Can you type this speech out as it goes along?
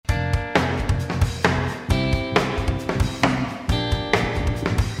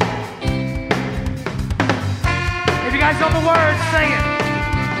guys know the words, sing it.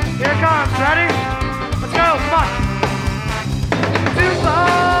 Here it comes, ready? Let's go, come on.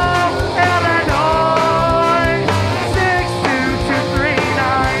 Tupelo, Illinois,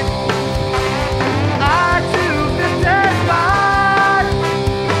 62239. I-255,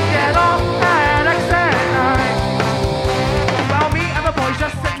 get off at exit 9. Well, me and the boys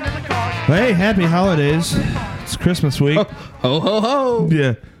just sitting in the car. Hey, happy holidays. It's Christmas week. Ho, ho, ho.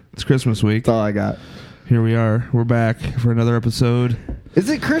 Yeah, it's Christmas week. That's all I got. Here we are. We're back for another episode. Is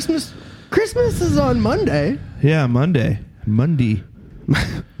it Christmas? Christmas is on Monday. Yeah, Monday. Mondays.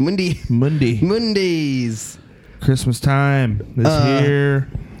 Christmas time is here.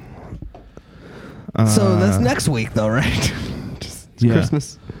 So that's next week, though, right? Just Yeah.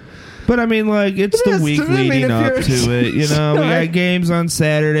 Christmas. But I mean, like, it's It the is, week I mean, leading if up you're- to it. You know, we No, got games on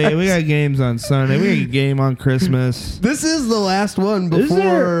Saturday. We got games on Sunday. We got a game on Christmas. This is the last one Is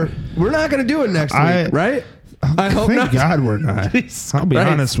before. We're not going to do it next I- week, right? I hope Thank not. God we're not. Jesus I'll be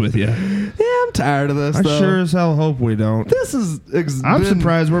Christ. honest with you. Yeah, I'm tired of this. I though. sure as hell hope we don't. This is. I'm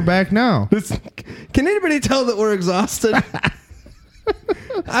surprised we're back now. Can anybody tell that we're exhausted?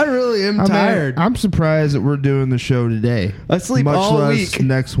 I really am tired. I'm surprised that we're doing the show today. I sleep much all less week.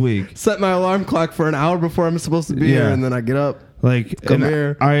 next week. Set my alarm clock for an hour before I'm supposed to be here, Yeah. and then I get up. Like, Come and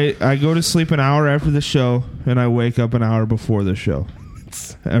here. I go to sleep an hour after the show, and I wake up an hour before the show.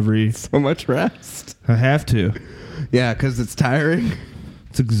 So much rest. I have to. Yeah, because it's tiring.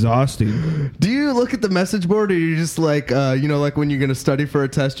 It's exhausting. Do you look at the message board, or you just like, like when you're going to study for a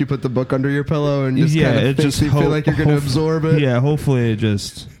test, you put the book under your pillow and just kind of feel like you're going to absorb it? Yeah, hopefully it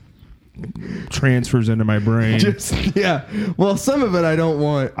just transfers into my brain. Yeah. Well, some of it I don't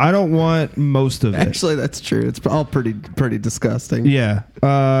want. I don't want most of it. Actually, that's true. It's all pretty disgusting. Yeah.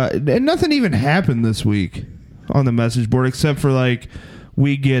 And nothing even happened this week on the message board except for like,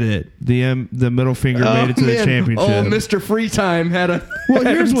 we get it. The middle finger made it to the championship. Oh, Mr. Free Time had a. Well,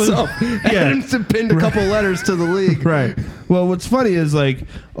 here's what. Had him pinned a couple letters to the league. Right. Well, what's funny is like,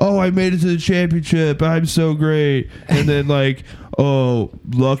 oh, I made it to the championship. I'm so great. And then like, oh,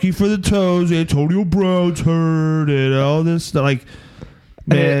 lucky for the Toes, Antonio Brown's hurt, and all this stuff. Like,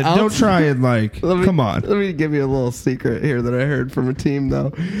 man, Hey, don't try and like, come on. Let me give you a little secret here that I heard from a team, though.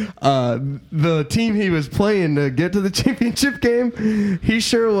 The team he was playing to get to the championship game, he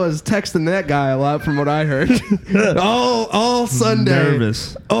sure was texting that guy a lot from what I heard. all Sunday.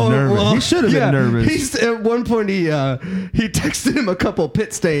 Nervous. Oh, Nervous. well, He should have been nervous. At one point, he texted him a couple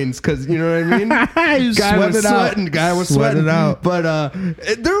pit stains because, you know what I mean? He was Guy was sweating it out. sweating. Sweating it out. But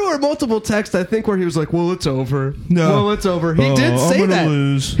there were multiple texts, I think, where he was like, well, it's over. No. Well, it's over. He did I'm say gonna that. lose.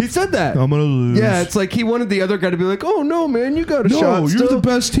 He said that. I'm gonna lose. Yeah, it's like he wanted the other guy to be like, "Oh no, man, you got a shot. No, you're still. the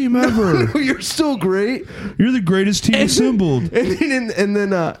best team ever. No, you're still great." You're the greatest team assembled. And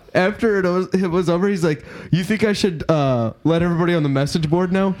then after it was over, he's like, "You think I should let everybody on the message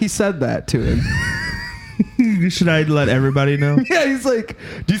board know?" He said that to him. Should I let everybody know? Yeah, he's like,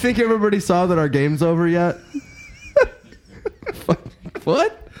 "Do you think everybody saw that our game's over yet?"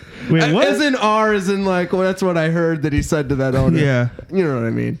 What? Wait, what? As in R, as in like, well, that's what I heard that he said to that owner. Yeah. You know what I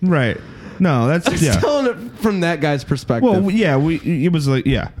mean? Right. No, that's I'm yeah. telling it from that guy's perspective. Well, yeah, it was like,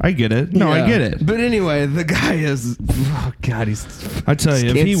 yeah, I get it. No, I Yeah. get it. But anyway, the guy is. Oh God, he's. I tell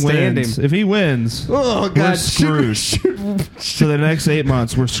you, Can't stand him. if he wins, Oh God, we're screwed. For the next 8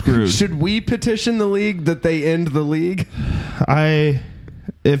 months, we're screwed. Should we petition the league that they end the league?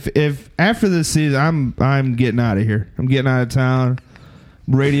 If after this season, I'm getting out of here. I'm getting out of town.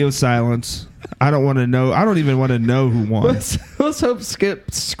 Radio silence. I don't want to know. I don't even want to know who won. Let's hope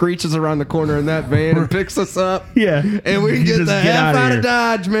Skip screeches around the corner in that van and picks us up. Yeah, And we can get Just the F out here. of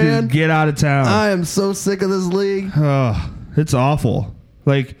Dodge, man. Just get out of town. I am so sick of this league. Oh, it's awful.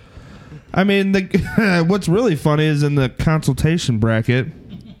 Like, I mean, what's really funny is in the consultation bracket.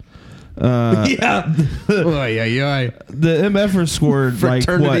 Yeah. The MFers scored like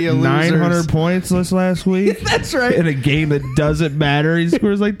Fraternity what of 900 losers. points this last week. That's right. In a game that doesn't matter, he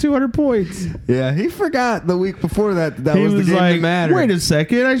scores like 200 points. Yeah, he forgot the week before that He was the was game like, that mattered. "Wait a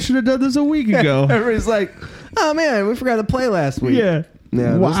second, I should have done this a week ago." Everybody's like, "Oh man, we forgot to play last week." Yeah.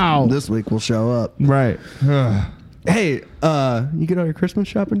 Yeah. Wow. This week we'll show up. Right. Hey, you get all your Christmas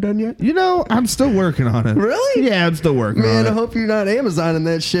shopping done yet? You know, I'm still working on it. Really? Yeah, I'm still working Man, on I it. hope you're not Amazoning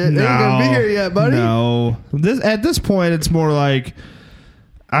that shit. No, It ain't gonna be here yet, buddy. No. At this point, it's more like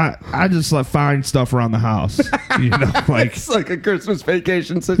I just like find stuff around the house. You know, like It's like a Christmas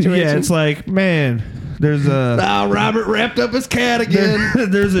vacation situation. yeah, it's like, man, there's a Robert wrapped up his cat again.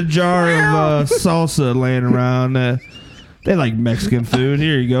 there's a jar of salsa laying around. They like Mexican food.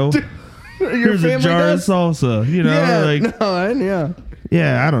 Here you go. Your Here's a family jar does? of salsa. You know, Yeah, like no, yeah.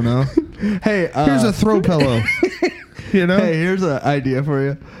 yeah, I don't know. Hey, Here's a throw pillow. You know? Hey, here's an idea for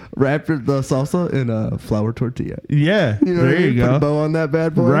you. Wrap the salsa in a flour tortilla. Yeah. You know what I there mean? you Put a go. bow on that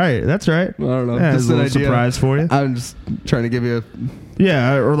bad boy. Right. That's right. I don't know. Yeah, Just a an little idea. surprise for you. I'm just trying to give you a...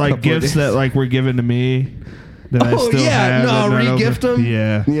 Yeah, or like Couple of gifts days. that like were given to me that I Oh, still yeah. have. No, and not re-gift open. them?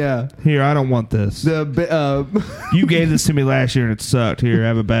 Yeah. Yeah. Here, I don't want this. You gave this to me last year and it sucked. Here,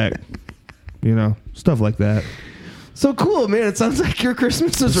 have it back. You know, stuff like that. So cool, man. It sounds like your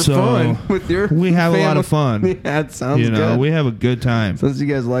Christmases are So, fun with your We have a lot of family. fun. Yeah, it sounds You know, good. we have a good time. Since you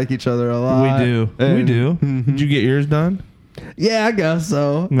guys like each other a lot. We do. We And- do. Mhm. Did you get yours done? Yeah, I guess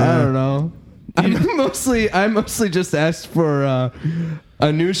so. Nah. I don't know. I mostly just asked for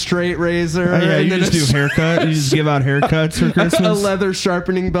a new straight razor. Oh, yeah, and you then just do haircut. You just give out haircuts for a Christmas. leather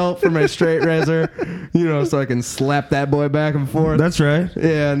sharpening belt for my straight razor. You know, so I can slap that boy back and forth. That's right.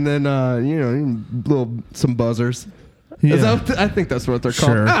 Yeah, and then some buzzers. Yeah. Is that I think that's what they're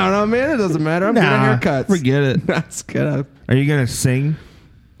called. Sure. I don't know, man. It doesn't matter. I'm Nah, getting haircuts. forget it. That's good. Are you gonna sing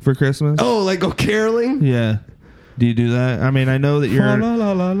for Christmas? Oh, like go caroling? Yeah. Do you do that? I mean, I know that you're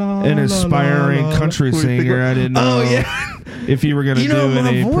an aspiring country singer. I didn't know Oh yeah. if you were going to You know, do my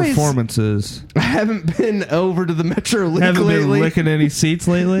any voice- performances. I haven't been over to the Metro League Haven't been lately. licking any seats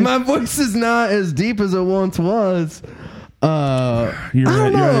lately? My voice is not as deep as it once was. You're I at don't you're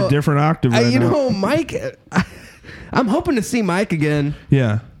at know. a different octave right You now. know, Mike. I'm hoping to see Mike again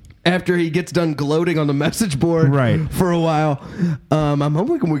Yeah. after he gets done gloating on the message board Right. for a while. I'm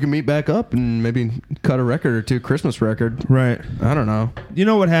hoping we can meet back up and maybe cut a record or two, Christmas record. Right. I don't know. You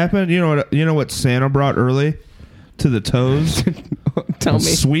know what happened? You know what Santa brought early to the Toes? Tell A me.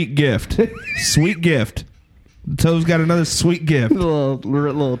 sweet gift. Sweet gift. The Toes got another sweet gift.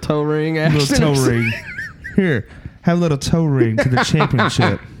 Little toe ring action. Little toe ring. Here, have a little toe ring to the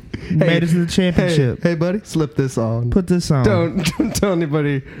championship. Made it to the championship. Hey, buddy, slip this on. Put this on. Don't tell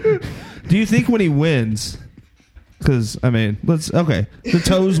anybody. Do you think when he wins? Because I mean, the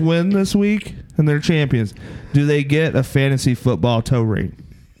Toes win this week and they're champions. Do they get a fantasy football toe ring,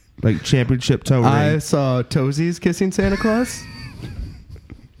 like championship toe I ring? saw Toesies kissing Santa Claus.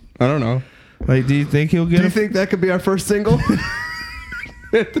 I don't know. Like, do you think he'll get? Do you think that could be our first single?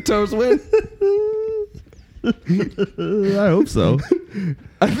 If the Toes win? I hope so.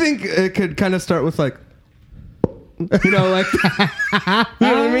 I think it could kind of start with like, you know, like, you know what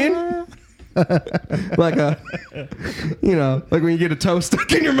I mean? Like like when you get a toe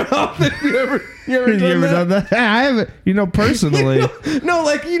stuck in your mouth. You ever done that? I haven't. Personally. No,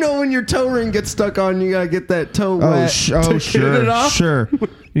 like when your toe ring gets stuck on, you gotta get that toe Oh, wet to get it sure, off. sure.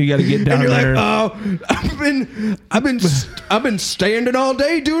 You got to get And down you're there. like, oh, I've been standing all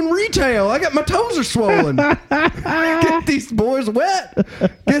day doing retail. I got my toes are swollen. Get these boys wet.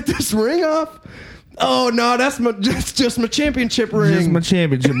 Get this ring off. Oh no, that's just my championship ring. Just my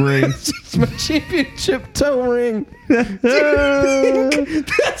championship ring. Just my championship toe ring. That's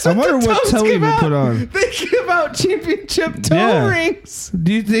I wonder the what Toes toe he give would out. put on. They give out championship toe Yeah. rings.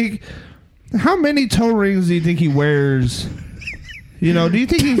 Do you think? How many toe rings do you think he wears? Do you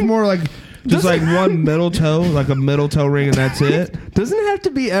think he's more like just like one middle toe, like a middle toe ring, and that's it? Doesn't it have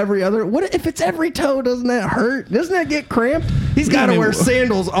to be every other? What if it's every toe? Doesn't that hurt? Doesn't that get cramped? He's got to I mean, wear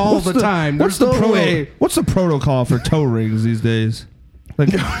sandals all What's the time. There's no way. What's the protocol for toe rings these days? Like,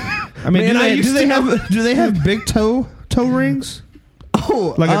 I mean, Man, do they have big toe rings?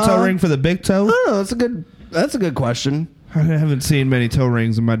 Oh, Like a toe ring for the big toe? I don't know. That's a good question. I haven't seen many toe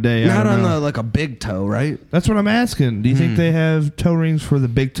rings in my day. Not I don't on know. like a big toe, right? That's what I'm asking. Do you think they have toe rings for the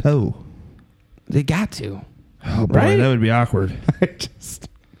big toe? They got to. Oh boy, Right? that would be awkward.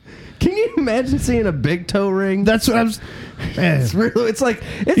 Can you imagine seeing a big toe ring? That's what I'm. Man. It's really. It's like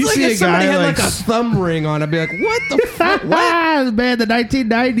You see if a somebody guy had like like a thumb ring on. I'd be like, what the fuck? What? Man, the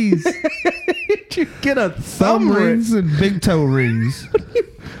 1990s. Did you get a Thumb thumb ring? rings and big toe rings.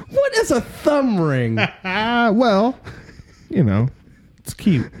 What is a thumb ring? Well, it's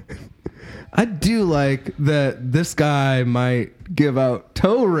cute. I do like that this guy might give out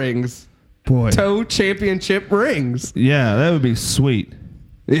toe rings. Boy. Toe championship rings. Yeah, that would be sweet.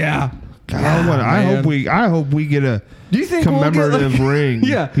 Yeah. God, I hope we get a Do you think commemorative we'll ring.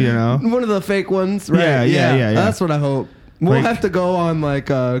 Yeah. One of the fake ones, right? Yeah. That's what I hope. We'll Like- have to go on like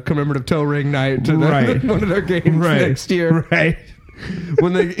a commemorative toe ring night to Right. one of their games next year. Right.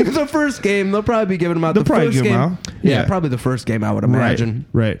 When the first game, they'll probably be giving them out They'll the probably first give 'em game. out. Yeah, Yeah. probably the first game, I would imagine.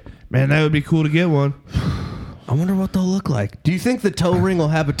 Right. Man, that would be cool to get one. I wonder what they'll look like. Do you think the toe ring will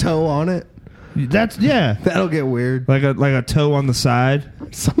have a toe on it? That's That'll get weird. like a toe on the side,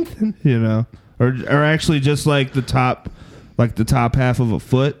 Something. or actually just like the top half of a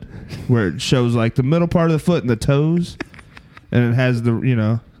foot, where it shows like the middle part of the foot and the toes, and it has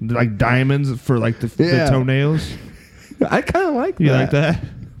the like diamonds for like the Yeah. toenails. I kind of like that. You like that?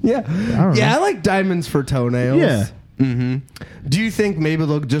 Yeah. don't Yeah, know. I like diamonds for toenails. Yeah. Mm-hmm. Do you think maybe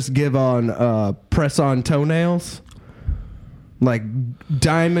they'll just give on press-on toenails? Like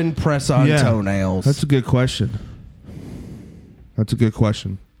diamond press-on Yeah. toenails. That's a good question.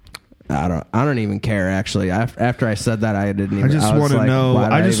 I don't even care, actually. After I said that, I didn't even... I just was want to like, know. why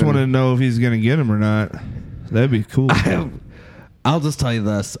did I just even- want to know if he's going to get him or not. That'd be cool. I'll just tell you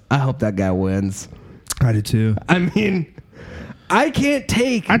this. I hope that guy wins. I do too. I mean, I can't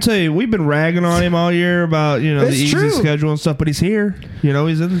take... I tell you, we've been ragging on him all year about the It's easy true. schedule and stuff, but he's here.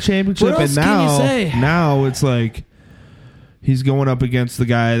 He's in the championship, What else and can you now, say? now it's like he's going up against the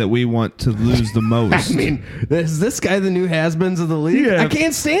guy that we want to lose the most. I mean, is this guy the new has-beens of the league? Yeah. I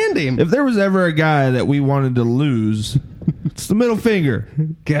can't stand him. if there was ever a guy that we wanted to lose, it's the middle finger.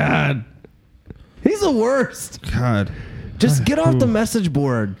 God. He's the worst. God, Just get off the message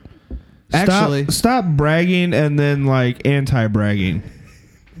board. Actually, stop bragging and then like anti-bragging.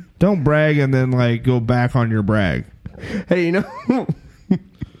 Don't brag and then like go back on your brag. hey, you know what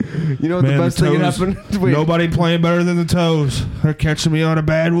Man, the best thing that Toes, happened? Wait. nobody playing better than the Toes. They're catching me on a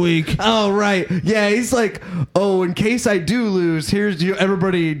bad week. Oh, right. Yeah, he's like, oh, in case I do lose, here's you,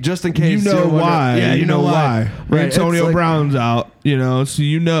 everybody, just in case. You know wonder- why. Yeah, you know why. Right. Antonio It's like- Brown's out,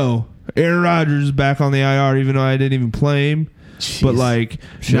 so Aaron Rodgers is back on the IR, even though I didn't even play him. Jeez. But like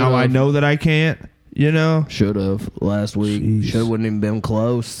now I know that I can't. Should have last week. Jeez. Should have wouldn't even been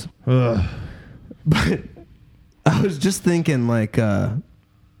close. Ugh. But I was just thinking, like, do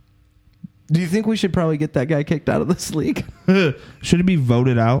you think we should probably get that guy kicked out of this league? Should he be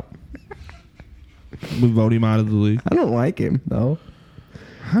voted out? We vote him out of the league. I don't like him, though.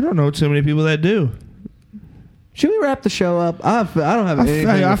 I don't know too many people that do. Should we wrap the show up? I don't have anything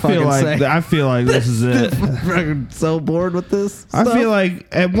to fucking say. I feel like this is it. I'm so bored with this I stuff. feel like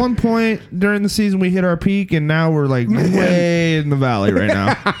at one point during the season we hit our peak, and now we're like way in the valley right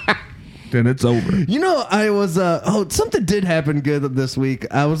now. Then it's over. I was something did happen good this week.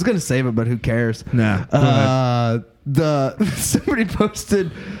 I was gonna save it, but who cares? Nah. Go ahead. Somebody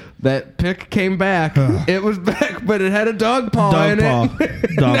posted that pick came back. It was back, but it had a dog paw Dog in paw.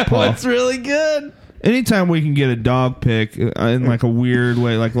 it. Dog No, paw. it's really good. Anytime we can get a dog pick in like a weird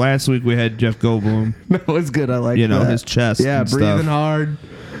way, like last week we had Jeff Goldblum, No, it's good. I like that. his chest. Yeah, and breathing stuff. hard.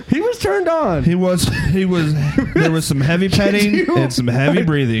 He was turned on. He was. There was some heavy petting You- and some heavy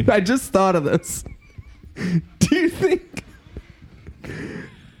breathing. I just thought of this. Do you think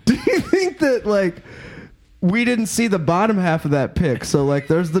that like we didn't see the bottom half of that pic? So like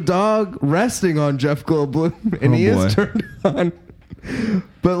there's the dog resting on Jeff Goldblum and Oh, he boy. is turned on.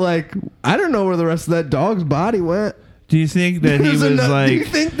 But like I don't know where the rest of that dog's body went. Do you think that he There's was enough- like? do you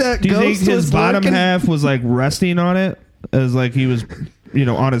think that Do you think ghost his was bottom lurking? half was like resting on it, as like he was,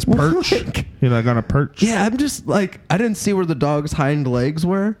 on his perch, Like- like on a perch? Yeah, I'm just like I didn't see where the dog's hind legs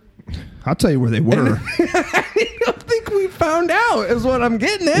were. I'll tell you where they were. I don't think we found out is what I'm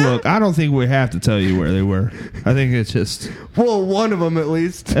getting at. Look, I don't think we have to tell you where they were. I think it's just Well, one of them at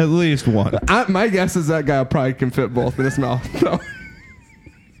least. at least one. My guess is that guy probably can fit both in his mouth. So.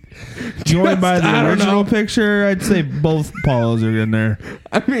 Going by I the don't original know. picture, I'd say both paws are in there.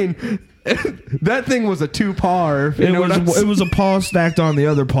 I mean, that thing was a two-par. If you It know what I'm was it was a paw stacked on the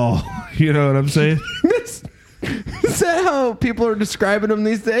other paw. You know what I'm saying? Is that how people are describing him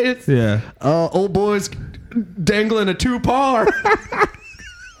these days? Yeah. Old boy's dangling a two-par.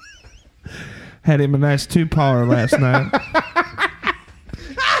 Had him a nice 2-paw last night.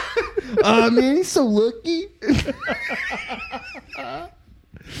 Man, he's so lucky.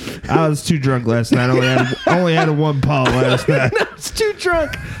 I was too drunk last night. Only had a 1 paw last night. I was too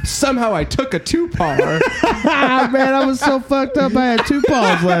drunk. Somehow I took a two-par. Man, I was so fucked up. I had 2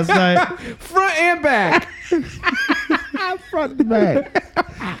 paws last night. Front and back. Front to back.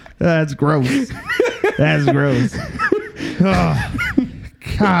 That's gross. That's gross. Oh,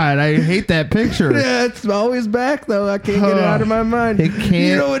 God, I hate that picture. Yeah, it's always back, though. I can't get it out of my mind. It can't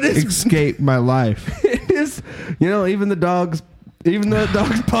You know, it is. escape my life. It is. Even the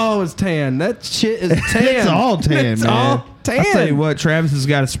dog's paw is tan. That shit is tan. It's all tan, It's man. all tan. I'll tell you what, Travis has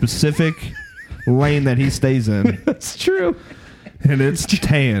got a specific lane that he stays in, That's true. and it's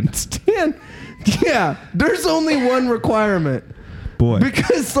tan. It's tan. Yeah, there's only one requirement. Boy.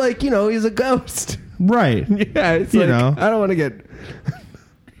 Because, he's a ghost. Right. Yeah, it's You like, know. I don't want to get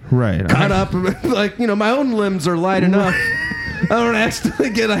Right. caught up. My own limbs are light enough. I don't accidentally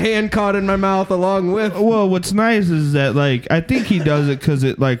get a hand caught in my mouth along with. Well, what's nice is that, I think he does it because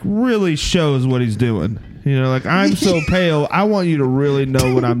it, really shows what he's doing. I'm so pale, I want you to really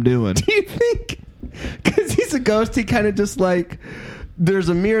know what I'm doing. Do you think, because he's a ghost, he kind of just, there's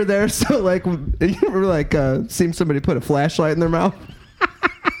a mirror there, so like you ever like seen somebody put a flashlight in their mouth?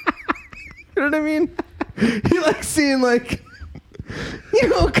 You know what I mean? You like seeing like, you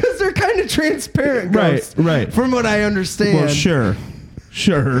know, because they're kind of transparent ghosts, right. From what I understand. Well, sure.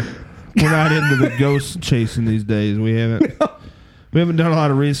 We're not into the ghost chasing these days. We haven't done a lot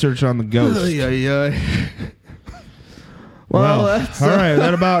of research on the ghosts. Well, that's all right.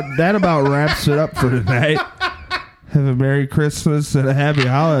 That about wraps it up for tonight. Have a Merry Christmas and a Happy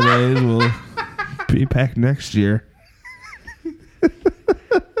Holidays. We'll be back next year.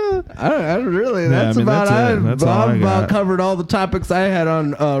 I don't really. Yeah, That's about that's it. That's all I I've got. about covered all the topics I had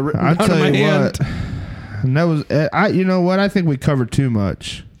on written I'll down tell in my you hand. what. And that was, you know what? I think we covered too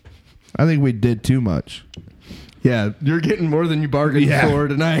much. I think we did too much. Yeah, you're getting more than you bargained for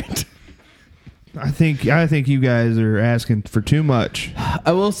tonight. I think you guys are asking for too much.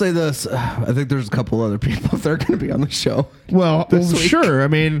 I will say this. I think there's a couple other people that are going to be on the show. Well, This week. sure. I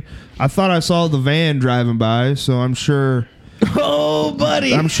mean, I thought I saw the van driving by, so I'm sure. Oh,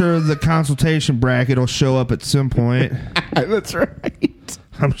 buddy. I'm sure the consultation bracket will show up at some point. That's right.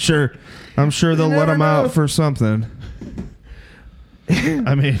 I'm sure they'll let never them know. out for something.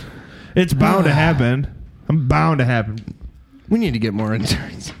 I mean, it's bound to happen. I'm bound to happen. We need to get more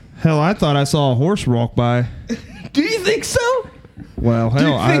interns. Hell, I thought I saw a horse walk by. Do you think so? Well, Do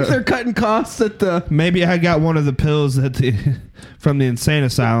you hell, think they're cutting costs at the... maybe I got one of the pills from the insane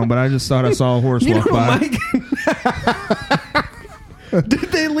asylum, but I just thought I saw a horse walk by. Did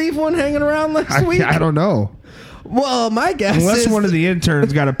they leave one hanging around last week? I don't know. Well, my guess Unless is... one of the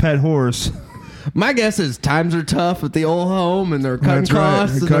interns got a pet horse. My guess is times are tough at the old home, and they're cutting That's right.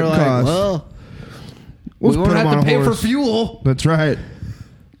 costs. They're And they're cutting like, costs. well, Let's we won't put 'em have on to a pay for horse. fuel. That's right.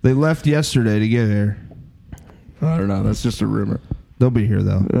 They left yesterday to get here. I don't know. That's just a rumor. They'll be here,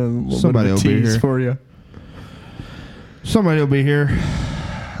 though. Somebody will be here. for you. Somebody will be here.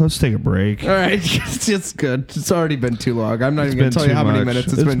 Let's take a break. All right, it's good. It's already been too long. I'm not even going Been to tell you too how many much.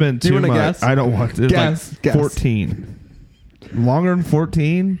 minutes It's been Do you too want to much. guess? I don't want to. Guess, Like guess. 14. Longer than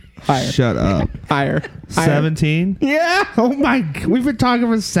 14? Higher. Shut up. Higher. 17? Yeah. Oh my! We've been talking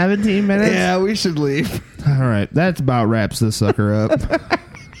for 17 minutes. Yeah, we should leave. All right, that's about wraps this sucker up.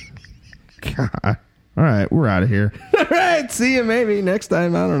 God. All right, we're out of here. All right, see you maybe next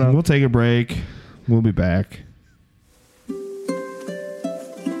time. I don't know. We'll take a break. We'll be back.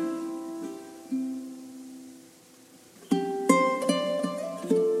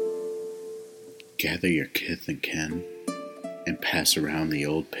 Gather your kith and kin and pass around the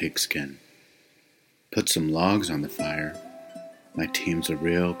old pigskin. Put some logs on the fire. My team's a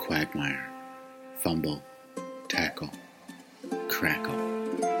real quagmire. Fumble, tackle, crackle.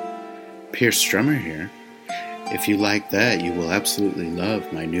 Pierce Strummer here. If you like that, you will absolutely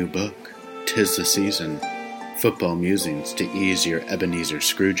love my new book, 'Tis the Season, Football Musings to Ease Your Ebenezer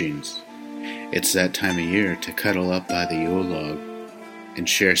Scroogings. It's that time of year to cuddle up by the Yule log and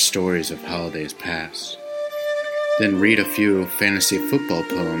share stories of holidays past. Then read a few fantasy football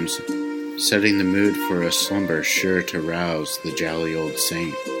poems, setting the mood for a slumber sure to rouse the jolly old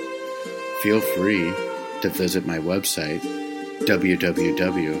saint. Feel free to visit my website,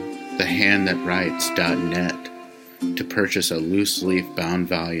 www.thehandthatwrites.net, to purchase a loose-leaf bound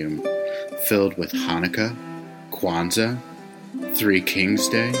volume filled with Hanukkah, Kwanzaa, Three Kings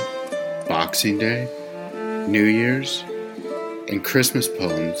Day, Boxing Day, New Year's, and Christmas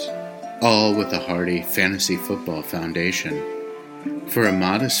poems, all with a hearty fantasy football foundation. For a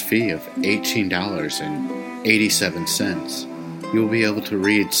modest fee of $18.87, you'll be able to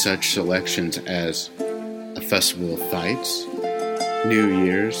read such selections as A Festival of Fights, New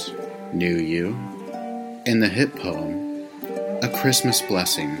Year's, New You, and the hit poem, A Christmas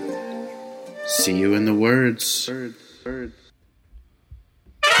Blessing. See you in the words.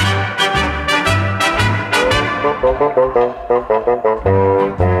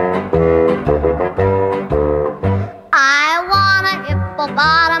 I want a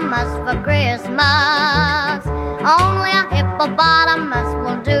hippopotamus for Christmas. Only a hippopotamus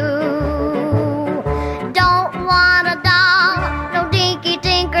will do. Don't want a doll, no dinky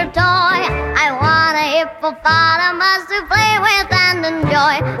tinker toy. I want a hippopotamus to play with and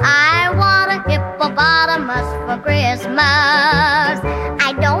enjoy. I want a hippopotamus for Christmas.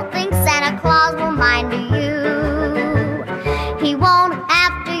 I don't think Santa Claus will mind you. He won't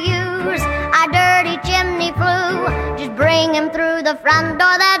have to use our dirty chimney flue. Just bring him through the front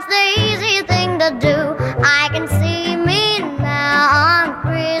door, that's the easy thing to do. I can see me now on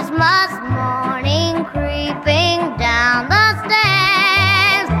Christmas morning creeping down the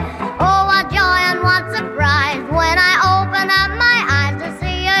stairs. Oh, what joy and what surprise when I open up my eyes to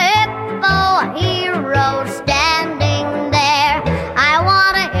see a hippo hero standing there. I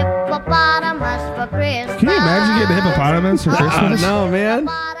imagine getting a hippopotamus for Christmas? No, man.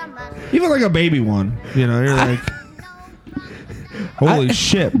 Even like a baby one. You know, you're like, holy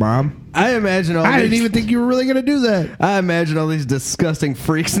shit, Mom. I imagine all I these, didn't even think you were really going to do that. I imagine all these disgusting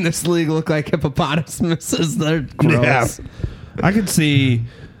freaks in this league look like hippopotamuses. They're gross. Yeah. I could see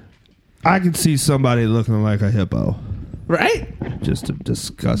somebody looking like a hippo. Right? Just a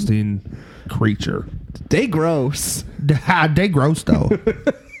disgusting creature. They gross. They gross though.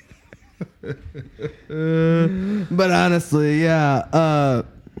 But honestly, yeah. I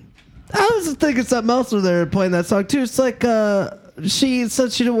was just thinking something else when they were playing that song too. It's like she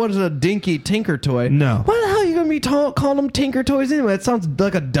said she wanted a dinky tinker toy. No. Why the hell are you going to be calling them tinker toys anyway? It sounds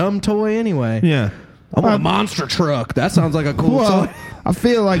like a dumb toy anyway. Yeah. I want a monster truck. That sounds like a cool toy. I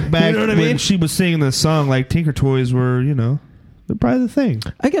feel like back You know what I when mean? she was singing this song, like Tinker Toys were, they're probably the thing.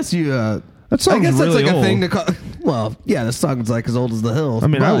 I guess you. That I song's guess really that's like old. a thing to call. Well, yeah, the song's like as old as the hills. I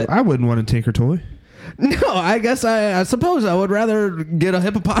mean, but I wouldn't want a Tinker Toy. no, I guess I suppose I would rather get a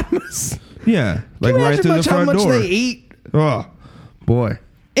hippopotamus. Yeah, like Can you right imagine through the much how front much door. they eat? Oh, boy.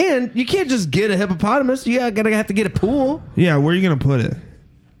 And you can't just get a hippopotamus. You gotta have to get a pool. Yeah, where are you gonna put it?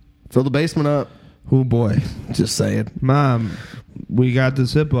 Fill the basement up. Oh boy, Just saying. Mom, we got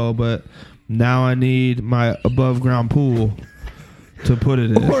this hippo, but now I need my above ground pool to put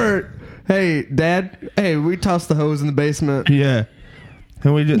it in. Or, hey, Dad, we toss the hose in the basement. Yeah,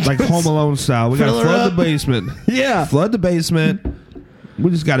 and we just like Home Alone style. We gotta Fill her flood up. the basement. Yeah. Flood the basement.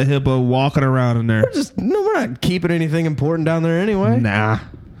 We just got a hippo walking around in there. We're not keeping anything important down there anyway. Nah,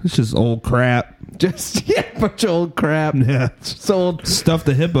 it's just old crap. Just, a bunch of old crap. Yeah, Just old stuff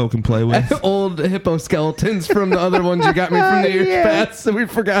the hippo can play with. old hippo skeletons from the other ones you got me from the years past. So we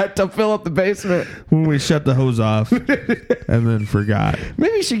forgot to fill up the basement. When we shut the hose off and then forgot.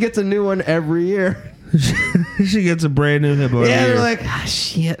 Maybe she gets a new one every year. She gets a brand new hippo. Yeah, every they're year. like,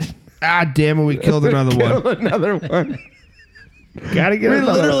 shit. Damn it, we killed another Kill one. another one. Gotta get We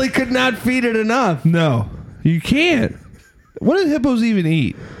another. literally could not feed it enough. No, you can't. What do hippos even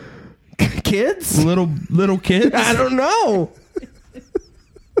eat? Kids? Little kids? I don't know.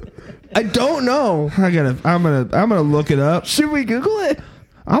 I don't know. I'm gonna look it up. Should we Google it?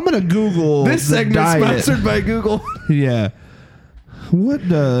 I'm gonna Google This the segment diet. sponsored by Google. Yeah. What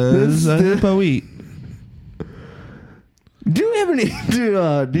does a hippo eat? Do you have any? Do you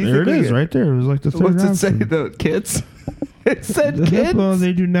There think it we is, could- right there. It was like the third What's it say? option. The kids. It said The kids. hippo,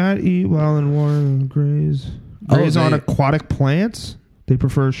 they do not eat while in water and graze. Graze on they- aquatic plants. They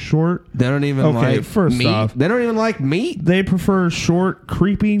prefer short. They don't even Okay, like first meat. off- They don't even like meat. They prefer short,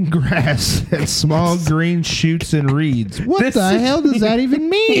 creeping grass and small green shoots and reeds. What This the is- hell does that even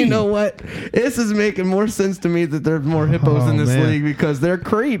mean? You know what? This is making more sense to me that there's more hippos in this man. league because they're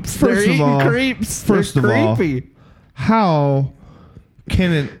creeps. First They're of eating all- creeps. first They're of all- creepy. How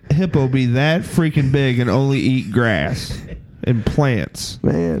can a hippo be that freaking big and only eat grass and plants?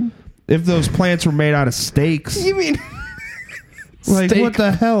 Man, If those plants were made out of steaks, you mean like steak- what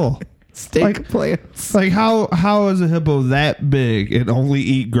the hell? steak like- plants? Like how is a hippo that big and only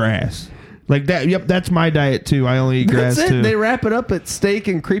eat grass? Like that? Yep, that's my diet too. I only eat grass That's it. too. They wrap it up at steak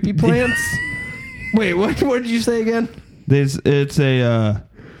and creepy plants. Wait, what did you say again?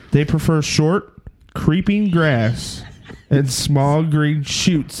 They prefer short, creeping grass and small green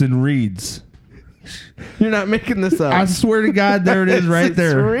shoots and reeds. You're not making this up. I swear to God, there it is right It's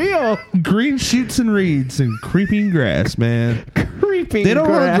there. real. Green shoots and reeds and creeping grass, man. Creeping They don't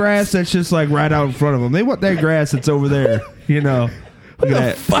grass. want grass that's just like right out in front of them. They want that grass that's over there, you know. Who Look the at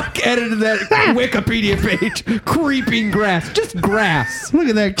that. fuck edited that Wikipedia page? Creeping grass. Just grass. Look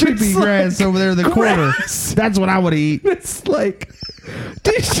at that creeping Just like grass over there in the corner. grass. That's what I would eat. It's like,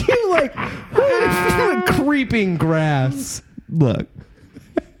 did you like creeping grass? Look,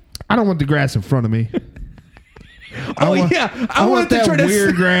 I don't want the grass in front of me. I want that try to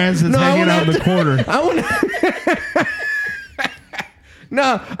weird grass that's hanging out in the corner. I want.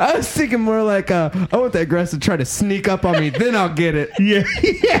 No, I was thinking more like I want that grass to try to sneak up on me. Then I'll get it. Yeah,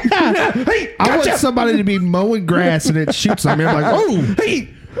 yeah. Hey, I want gotcha. somebody to be mowing grass and it shoots on me. I'm like, oh, Hey,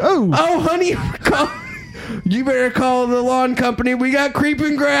 oh. honey, you better call the lawn company. We got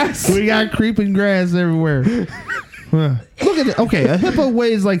creeping grass. We got creeping grass everywhere. Look at it. Okay, a hippo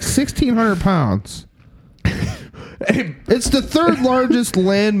weighs like 1,600 pounds. Hey, It's the third largest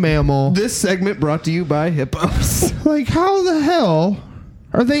land mammal. this segment brought to you by hippos. Like, how the hell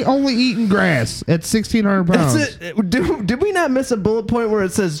are they only eating grass at 1,600 pounds? That's it. Did we not miss a bullet point where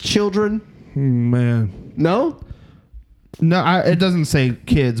it says children? Man. No? No, it doesn't say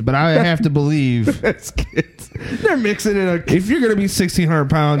kids, but I have to believe That's kids. They're mixing in a if you're going to be 1,600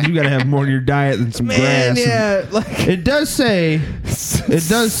 pounds, you got to have more in your diet than some man, grass. yeah, like It does say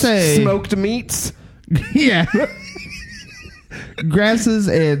smoked meats. Yeah. Grasses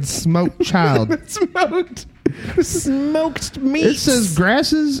and smoked child. Smoked meat. It says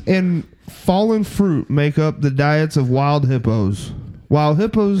grasses and fallen fruit make up the diets of wild hippos. Wild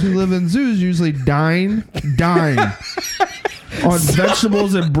hippos who live in zoos usually dine on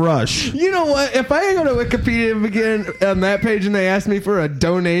vegetables and brush. You know what? If I go to Wikipedia again on that page and they ask me for a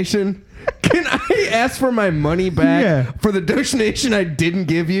donation, can I ask for my money back for the donation I didn't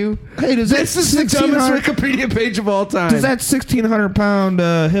give you? Hey, This is the dumbest Wikipedia page of all time. Does that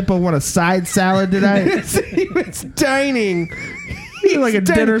 1,600-pound hippo want a side salad today? It's dining. Like a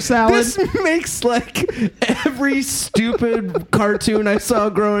dinner salad? This makes like every stupid cartoon I saw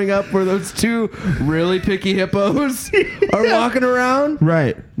growing up where those two really picky hippos are walking around.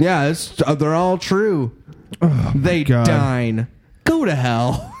 Right. Yeah, they're all true. They God. dine. Go to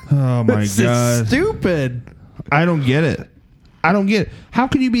hell. Oh, my This God. is stupid. I don't get it. How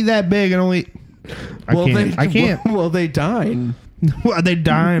can you be that big and only... I can't. Well, they dine. Well, they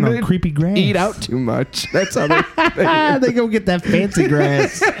dine on creepy grass. Eat out too much. That's how they They go get that fancy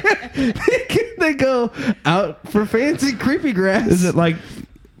grass. they go out for fancy creepy grass. Is it like...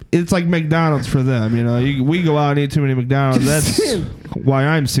 It's like McDonald's for them, you know. We go out and eat too many McDonald's. That's why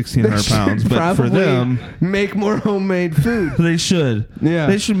I'm 1,600 pounds. But for them, make more homemade food. they should. Yeah.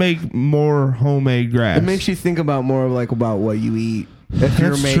 They should make more homemade grass. It makes you think about more about what you eat if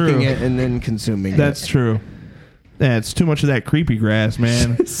you're That's making true. it and then consuming That's true. Yeah, it's too much of that creepy grass,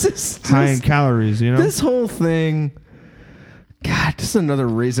 man. it. High in calories, you know. This whole thing. God, this is another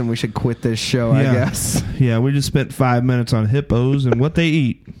reason we should quit this show, I guess. Yeah, we just spent 5 minutes on hippos and what they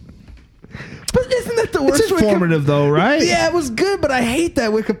eat. But isn't that the worst? It's informative, though, right? Yeah, it was good, but I hate that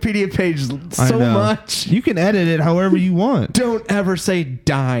Wikipedia page I so know. much. You can edit it however you want. Don't ever say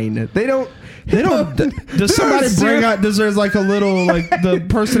dine. They don't. Does somebody bring out? Does there's like a little like the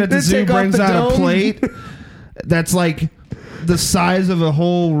person at the They zoo take off brings the out dome? a plate that's like the size of a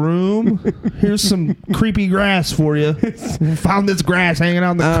whole room? Here's some creepy grass for you. Found this grass hanging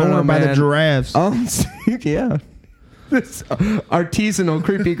out in the I don't corner know, by the man. giraffes. Yeah. This artisanal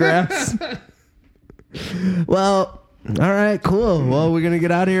creepy grass. Well, all right, cool. Well, we're gonna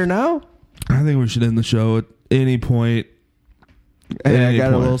get out of here now. I think we should end the show at any point. Hey, I Any got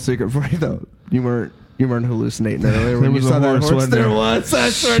a point. little secret for you though. You weren't hallucinating earlier There when you was saw a that horse, horse. wasn't There there? was. I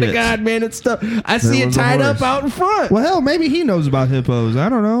swear to Shit. God, man, it's stuff. I see it was a tied up horse. out in front. Well, hell, maybe he knows about hippos. I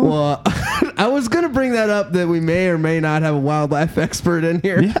don't know. Well, I was gonna bring that up that we may or may not have a wildlife expert in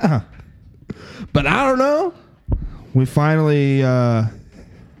here, Yeah. but I don't know. We finally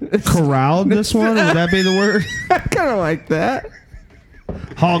corralled this one. Would that be the word? I kind of like that.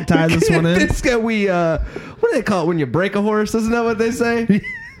 Hog tie this one in. This guy, what do they call it when you break a horse? Isn't that what they say?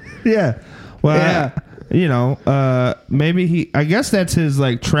 Yeah. Well, Yeah. you know, maybe I guess that's his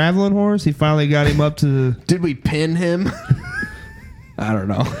like traveling horse. He finally got him up to. Did we pin him? I don't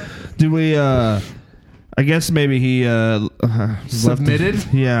know. Did we? I guess maybe he Submitted?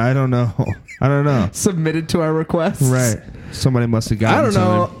 left yeah, I don't know. I don't know. Submitted to our requests. Right. Somebody must have gotten. I don't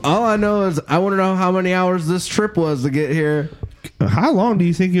know. something. All I know is I want to know how many hours this trip was to get here. How long do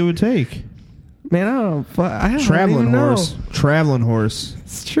you think it would take? Man, I don't Traveling even know. horse. Traveling horse.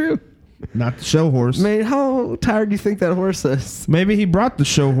 It's true. Not the show horse. Man, how tired do you think that horse is? Maybe he brought the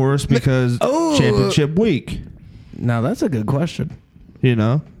show horse because Oh. championship week. Now that's a good question. You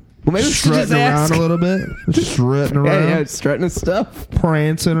know, Well, maybe we should just strutting around ask. a little bit, strutting around, Yeah, strutting his stuff.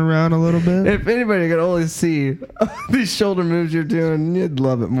 prancing around a little bit. If anybody could only see these shoulder moves you're doing, you'd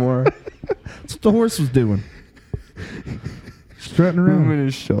love it more. That's what the horse was doing. Strutting around. Moving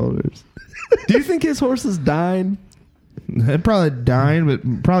his shoulders. Do you think his horse is dying? It probably dying,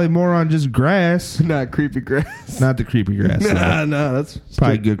 but probably more on just grass, Not creepy grass. not the creepy grass. though. No, that's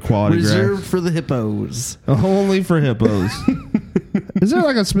Probably good quality reserved grass. for the hippos. Only for hippos. Is there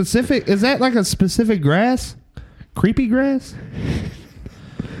like a specific? Is that like a specific grass? Creepy grass?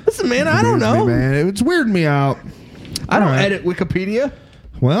 Listen, man, I don't Weirds me, know. man. It's weirding me out. I don't All right. edit Wikipedia.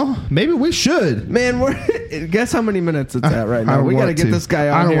 Well, maybe we should. Man, guess how many minutes it's at right I now. don't We got to want get to. this guy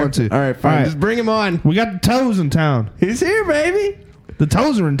on I don't here. want to. All right, fine. All right. Just bring him on. We got the toes in town. He's here, baby. The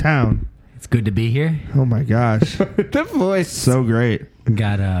toes are in town. It's good to be here. Oh my gosh. The voice. So great.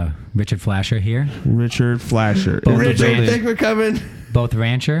 Got Richard Flasher here, Richard Flasher. in the Richard, building. thanks for coming. both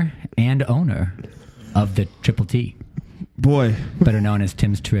rancher and owner of the Triple T, Boy, better known as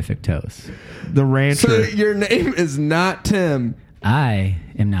Tim's Terrific Toes. the rancher. So your name is not Tim. I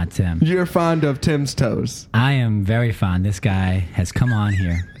am not Tim. You're fond of Tim's toes. I am very fond. This guy has come on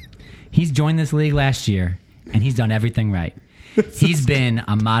here. He's joined this league last year, and he's done everything right. He's been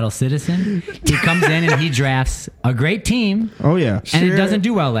a model citizen. He comes in and he drafts a great team, Oh yeah. and it doesn't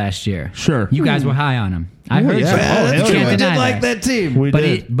do well last year. Sure. You guys were high on him. I heard yeah. you. Oh, hell You yeah. can't We did deny like that team. We But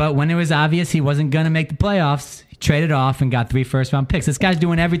did. but when it was obvious he wasn't going to make the playoffs, he traded off and got 3 first-round picks. This guy's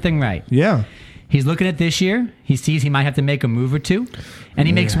doing everything right. Yeah. He's looking at this year. He sees he might have to make a move or two, and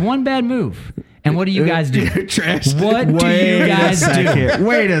he makes one bad move. And what do you guys do? Trash. What do you guys do?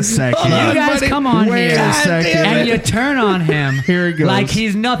 Wait a second. You guys buddy. come on Wait here a second. and you turn on him Here it goes. like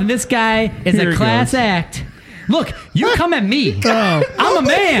he's nothing. This guy is Here a it class goes. act. Look, you come at me. Oh. I'm a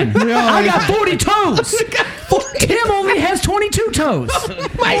man. I got 40 toes. Tim only has 22 toes.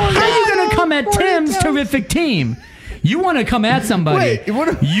 How are you going to come at Tim's terrific team? You want to come at somebody. Wait,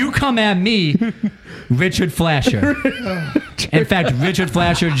 what You come at me, Richard Flasher. In fact, Richard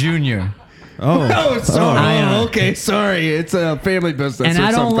Flasher Jr. Oh, sorry. I, Okay, sorry. It's a family business. And or I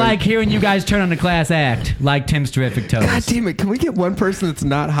don't something. like hearing you guys turn on the class act like Tim's terrific toes. God damn it! Can we get one person that's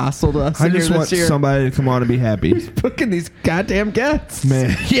not hostile to us? I in just here want this year? somebody to come on and be happy. booking these goddamn guests.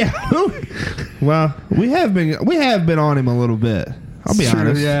 Man. Yeah. Well, we have been on him a little bit. I'll be Sure,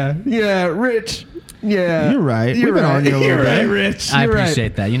 honest. Yeah, Rich. Yeah, You're right. You're We've been right. on you a little You're bit. right, Rich. I You're right.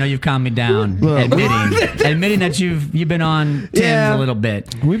 appreciate that. You know, you've calmed me down, Look. admitting that you've been on Tim's Yeah. a little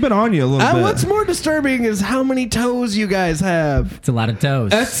bit. We've been on you a little bit. What's more disturbing is how many toes you guys have. It's a lot of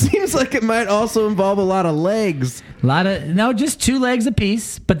toes. That seems like it might also involve a lot of legs. Just 2 legs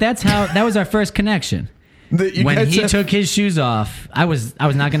apiece. But that was our first connection. That you When guys he have- took his shoes off, I was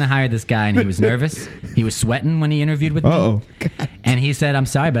not going to hire this guy, and he was nervous. He was sweating when he interviewed with me. Uh-oh. And he said, "I'm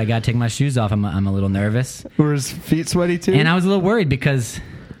sorry, but I got to take my shoes off. I'm a little nervous." were his feet sweaty too. And I was a little worried because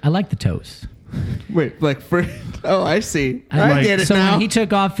I like the toes. Wait, like for? Oh, I see. I I like- get it so now. when he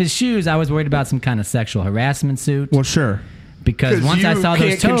took off his shoes, I was worried about some kind of sexual harassment suit. Well, sure. Because once I saw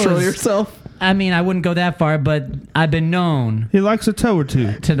those can't control toes, yourself. I mean, I wouldn't go that far, but I've been known He likes a toe or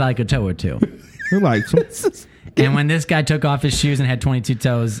two. to like a toe or two. He likes them. And when this guy took off his shoes and had 22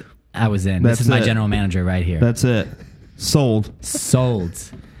 toes, I was in. That's This is my it. general manager right here. That's it. Sold. Sold.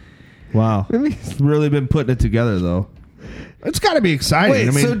 Wow. Really been putting it together, though. It's got to be exciting. Wait,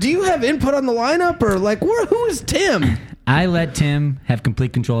 I mean, so do you have input on the lineup, or like who is Tim? I let Tim have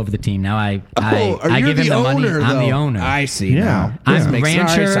complete control over the team. Now I you're give him the money. owner, I'm the though. owner. I see. Yeah. now. I'm This makes-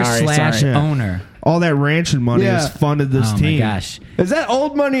 rancher slash Yeah. owner. all that ranching money Yeah. has funded this Oh team. my gosh. Is that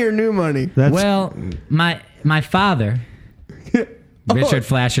old money or new money? That's, Well, my father, Richard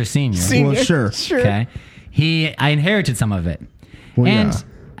Flasher Sr. Well, sure. Okay, I inherited some of it, Well, and yeah.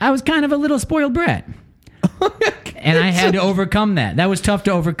 I was kind of a little spoiled brat. And I had to overcome that. That was tough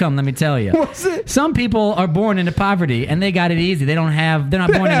to overcome, let me tell you. Was it? Some people are born into poverty and they got it easy. They're not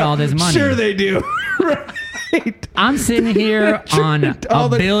born into all this money. Sure, they do. Right. I'm sitting here on All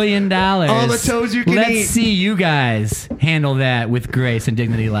 $1 the- billion. all the toes you can Let's eat. see you guys handle that with grace and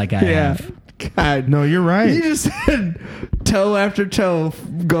dignity like I Yeah. have. God. No, you're right. You just had toe after toe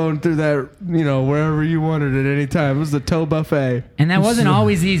going through that, wherever you wanted at any time. It was the toe buffet. And that wasn't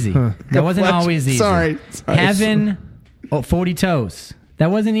always easy. That wasn't Flash- always easy. Sorry. Having 40 toes. That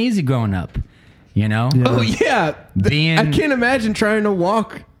wasn't easy growing up. You know? Oh, yeah. Being- I can't imagine trying to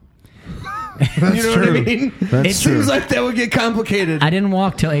walk. That's You know true. what I mean? That's It true. seems like that would get complicated. I didn't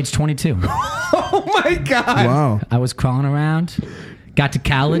walk till age 22. Oh, my God. Wow. I was crawling around. Got to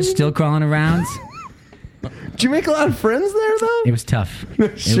college, still crawling around. Did you make a lot of friends there, though? It was tough.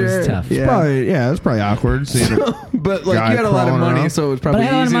 It Sure, was tough. yeah. It was probably awkward seeing it. But, like, Guy you had a lot of crawling money, around. so it was But probably I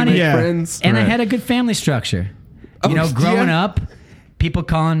had a lot of easy money. to make Yeah. friends. And I Right. had a good family structure. Oh, Growing yeah? up, people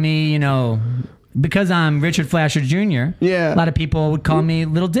calling me, because I'm Richard Flasher Jr., Yeah. a lot of people would call me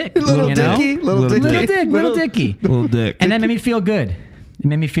Little Dick. Little you know? Dicky. Little Little Dicky. Little Dick, Little Dicky. Little dick. And that made me feel good. It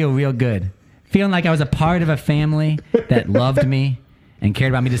made me feel real good. Feeling like I was a part of a family that loved me and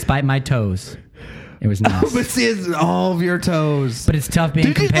cared about me despite my toes. It was nice. But see, it's all of your toes. But it's tough being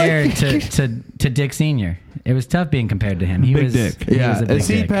Did you, compared like- to Dick Sr. It was tough being compared to him. He Big was dick. He was a big Is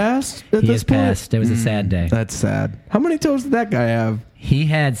he dick. passed at He this is point? passed. It was a sad day. That's sad. How many toes did that guy have? He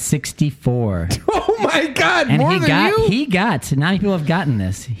had 64. Oh my God! And more he than got, you. not many people have gotten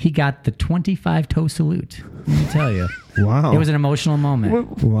this. He got the 25 toe salute. Let me tell you. Wow. It was an emotional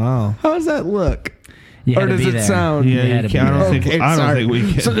moment. wow. How does that look? You Or had to does be it there. sound? You Yeah, had to be I don't there. think I don't think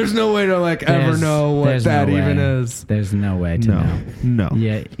we can. So there's no way to ever There's- know what there's that no even way. is. There's no way to know. No.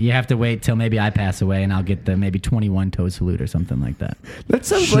 Yeah, you have to wait till maybe I pass away and I'll get the maybe 21 toe salute or something like that. That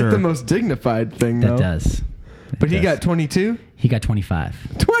sounds Sure. like the most dignified thing, That though. does. But he does. got 22, He got 25.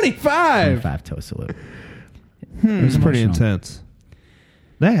 25, 25 toe salute. It was pretty emotional. intense.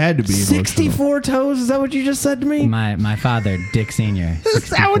 That had to be emotional. 64 toes. Is that what you just said to me? My father, Dick Sr. Is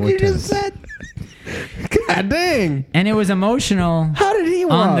that what 64 you toes. just said? God dang. And it was emotional How did he on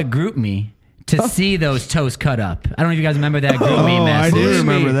walk? the group me to see those toes cut up. I don't know if you guys remember that group me Oh, mess. I do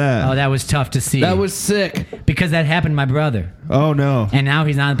remember that. Oh, that was tough to see. That was sick. because that happened to my brother. Oh no. And now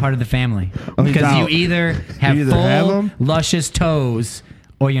he's not a part of the family. Oh, he's Because you out. either have You either full, have 'em? luscious toes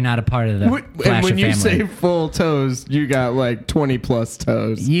or you're not a part of the And Flasher when you family. say full toes, you got like 20 plus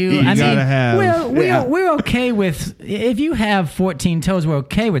toes. You I mean, gotta have- we're okay with if you have 14 toes. We're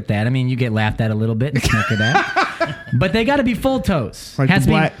okay with that. I mean, you get laughed at a little bit and snickered at, but they got to be full toes. Like Has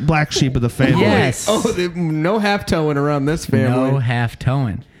the to be black sheep of the family. Yes. No half toeing around this family. no half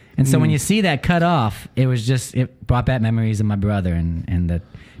toeing. And so when you see that cut off, it brought back memories of my brother and the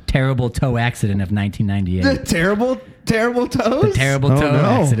terrible toe accident of 1998. The terrible toes? The terrible Oh, toe no.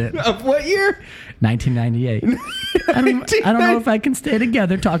 accident, Of what year? 1998. I don't know if I can stay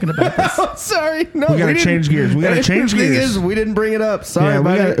together talking about this. Oh, sorry. No, We gotta didn't- change gears. We gotta change The thing gears. is, we didn't bring it up. Sorry, Yeah,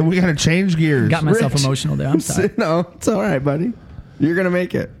 buddy. we gotta change gears. Got myself Rich. emotional there. I'm sorry. No, it's all right, buddy. You're going to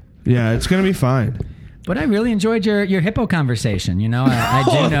make it. Yeah, it's gonna be fine. But I really enjoyed your hippo conversation. You know, I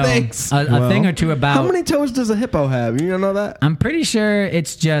do Oh, know thanks. a thing or two about. How many toes does a hippo have? You don't know that? I'm pretty sure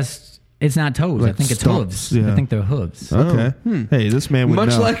it's not toes. I Like think it's stumps, hooves. yeah. I think they're hooves. Okay. Hey, this man would Much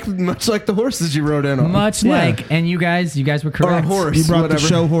know. like the horses you rode in on. Much Yeah. like, and you guys were or a correct. horse. He brought whatever. the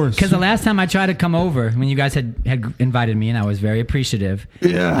show horse. Because the last time I tried to come over, when you guys had invited me, and I was very appreciative.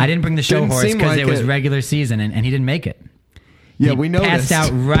 Yeah. I didn't bring the show Didn't horse seem because like it was it. regular season, and he didn't make it. Yeah, He we noticed. passed out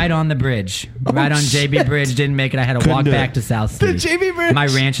right on the bridge, right on JB shit. Bridge. Didn't make it. I had to Couldn't walk do back it. to South City. JB Bridge? My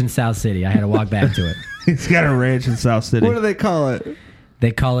ranch in South City. I had to walk back to it. He's got a ranch in South City. What do they call it? They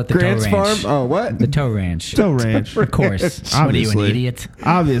call it the Grant's Toe Farm? Ranch. Oh, what? The Toe Ranch. Toe ranch. Of course. What are you, an Obviously. idiot?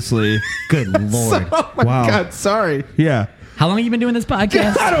 Obviously. Good lord. Oh, my Wow. God. Sorry. Yeah. How long have you been doing this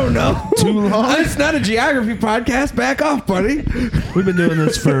podcast? I don't know. Too long? It's not a geography podcast. Back off, buddy. We've been doing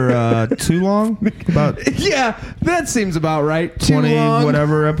this for too long. About Yeah, that seems about right. Too 20 long.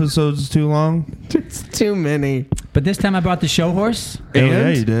 whatever episodes too long. It's too many. But this time I brought the show horse, Oh, yeah,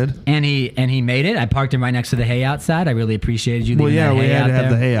 And? you did. and he made it. I parked him right next to the hay outside. I really appreciated you Well, leaving yeah, that we hay had out to have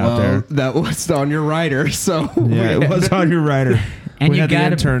there. the hay out Well, there. that was on your rider, so Yeah, it was on your rider. And we you had the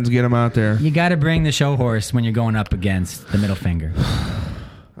gotta- interns get him out there. You got to bring the show horse when you're going up against the middle finger.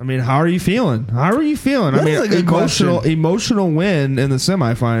 I mean, how are you feeling? How are you feeling? That I mean, is a good emotional win in the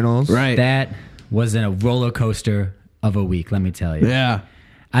semifinals. Right. That was a roller coaster of a week, let me tell you. Yeah.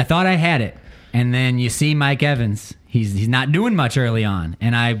 I thought I had it, and then you see Mike Evans. He's not doing much early on,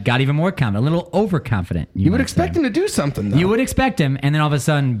 and I got even more confident, a little overconfident. You would might expect say. him to do something, though. You would expect him, and then all of a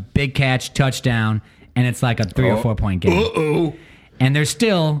sudden, big catch, touchdown, and it's like a 3 or 4 point game. Uh-oh. And there's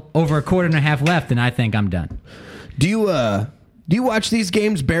still over a quarter and a half left, and I think I'm done. Do you watch these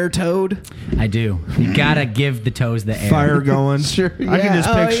games bare-toed? I do. You gotta give the toes the air. Fire going. Sure. I can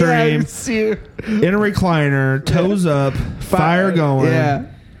just picture him See in a recliner, toes up, fire going. Yeah.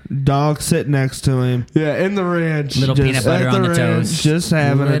 Dog sitting next to him. Yeah, in the ranch. Little Just peanut butter at on the the ranch, toes. just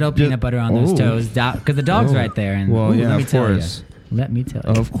having a- little just- peanut butter on those Ooh. toes, because the dog's Oh. right there. And Well, yeah, let me of tell course. you. Let me tell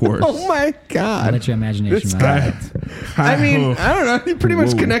you. Of course. Oh my God! Let your imagination This run. guy. I mean, I don't know. You pretty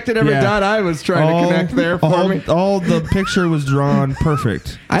much Whoa. connected every Yeah. dot I was trying to connect there for me. all the picture was drawn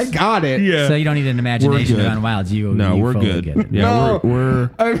perfect. I got it. Yeah. So you don't need an imagination to good. run wild. You We're fully good. get it. Yeah, No. we're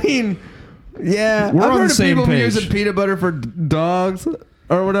I mean, yeah. We're I've on heard the of same people page. using peanut butter for dogs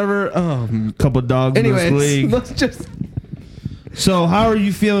or whatever. Oh, a couple dogs in this anyways, league. let's just. So, how are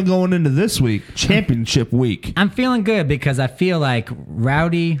you feeling going into this week, championship week? I'm feeling good because I feel like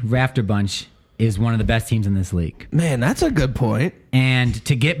Rowdy Rafter Bunch is one of the best teams in this league. Man, that's a good point. And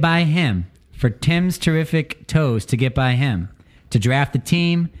to get by him, for Tim's terrific toes to get by him, to draft the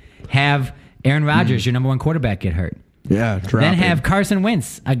team, have Aaron Rodgers, your number one quarterback, get hurt. Yeah, Then have Carson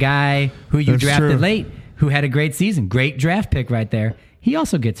Wentz, a guy who you That's drafted true. late, who had a great season. Great draft pick right there. He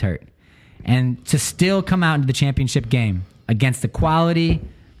also gets hurt. And to still come out into the championship game against a quality,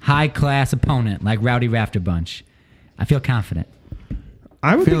 high-class opponent like Rowdy Rafter Bunch, I feel confident.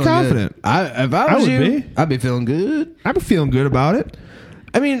 I would be confident. If I I was would you, be. I'd be feeling good. I'm feeling good about it.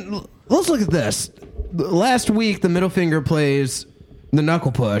 I mean, let's look at this. Last week, the middle finger plays the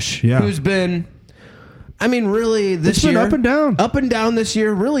knuckle push, Yeah. who's been, I mean, really this It's been year up and down. up and down this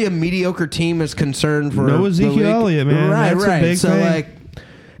year. Really, a mediocre team is concerned for No the Ezekiel league. Elliott, man. Right, That's a right. big So thing. like,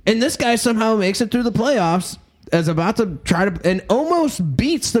 and this guy somehow makes it through the playoffs. Is about to try to and almost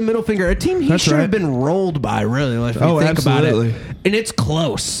beats the middle finger, a team he That's should right. have been rolled by. Really, if you Oh, think about absolutely. it, and it's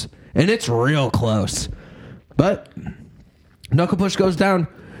close, and it's real close. But knuckle push goes down.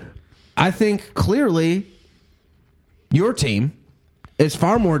 I think clearly your team is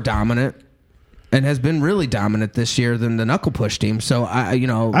far more dominant and has been really dominant this year than the knuckle push team. So I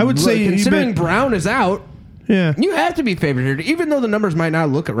would say you've considering been- Brown is out, Yeah. you have to be favored here, even though the numbers might not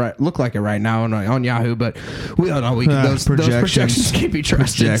look like it right now on Yahoo. But we all know those projections can't be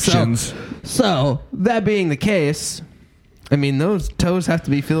trusted. Projections. So that being the case, I mean those toes have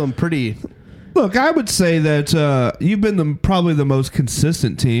to be feeling pretty. Look, I would say that you've been probably the most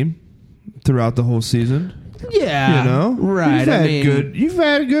consistent team throughout the whole season. Yeah, You know, right? You've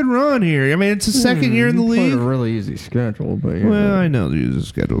had a good run here. I mean, it's the second year in the played league. a really easy schedule, but yeah. Well, I know the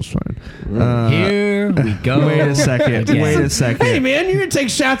schedule's fine. Here we go. Wait a second. Again. Wait a second. Hey man, you're gonna take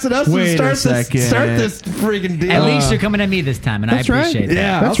shots at us Wait and a start second. this freaking deal. At least you're coming at me this time, and I That's right. appreciate that.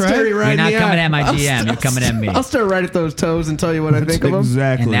 Yeah, That's I'll stare right. you right You're in not the coming eye. at my I'll GM, you're coming at me. I'll stare right at those toes and tell you what I think of them.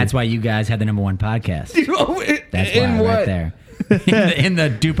 Exactly. And that's why you guys had the #1 podcast. That's in why, what? right there. in the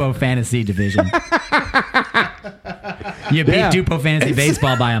Dupo Fantasy division. You beat Yeah. Dupo Fantasy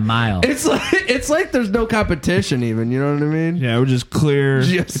Baseball by a mile. It's like there's no competition even. You know what I mean? Yeah, we're just clear.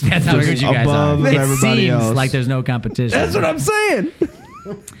 Just- That's how good you guys above are. It everybody seems else. like there's no competition. That's what I'm saying.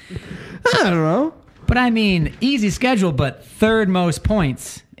 I don't know. But I mean, easy schedule, but third most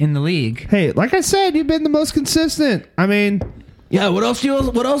points in the league. Hey, like I said, you've been the most consistent. I mean, Yeah. What else do you want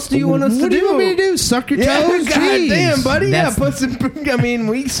us to what do do? you want me to do? Suck your Yeah, toes? God Jeez. damn, buddy. That's- Yeah, put some. I mean,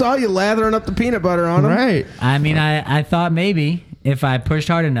 we saw you lathering up the peanut butter on them. Right. I mean, I thought maybe if I pushed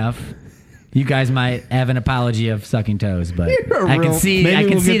hard enough, you guys might have an apology of sucking toes, but You're a I real- can see we'll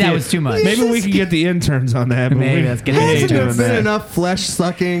that get was too much. Maybe we can get the interns on that. But Maybe we- let's get we the ain't Hasn't interns. there doing been that. enough flesh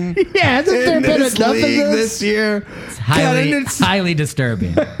sucking? Yeah, hasn't there in been this enough of league this? this year? highly, God, and it's- highly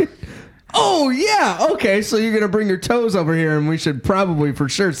disturbing. Oh yeah, okay. So you're gonna bring your toes over here, and we should probably for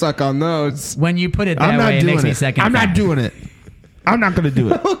sure suck on those. When you put it that I'm not way, it doing makes me it. second. I'm not thought. doing it. I'm not going to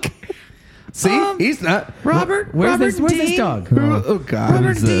do it. Okay. See, he's not. Robert, Where's Robert this? Where's this Dean, dog? Oh God.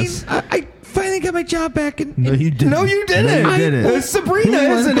 Robert is Dean, this? I finally got my job back, and No, you didn't. No, you didn't. No, you didn't. It's Sabrina,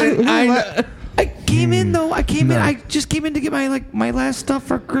 isn't it? I came in though. I came in. No. I just came in to get my last stuff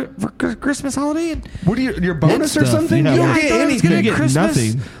for Christmas holiday, and What do your bonus or stuff, something? yeah. You yeah, don't I get thought I was anything. gonna You get get Christmas.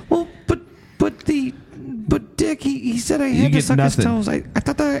 nothing. Well, but Dick, he said I You had to get suck nothing. his toes. I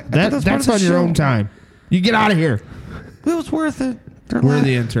thought that was part That's of on the your show. own time. You get out of here. It was worth it. We're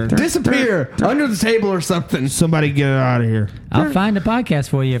the intern. Disappear under the table or something. Somebody get out of here. I'll find a podcast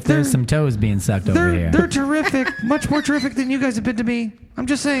for you if there's they're- some toes being sucked over here. They're terrific. Much more terrific than you guys have been to me. I'm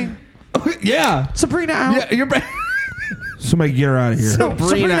just saying. Yeah. Sabrina out. Yeah, you're back. Somebody get her out of here.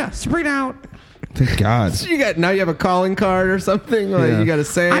 Sabrina out. Thank God. You got now. You have a calling card or something. Like Yeah. you got a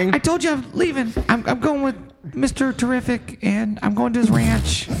saying. I told you I'm leaving. I'm going with Mr. Terrific, and I'm going to his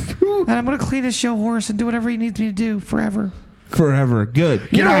ranch. And I'm going to clean his show horse and do whatever he needs me to do forever. Forever. Good.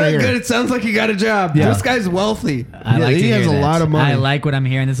 Get you know out what? of here. Good. It sounds like you got a job. Yeah. This guy's wealthy. I Yeah, like he to has hear a that. lot of money. I like what I'm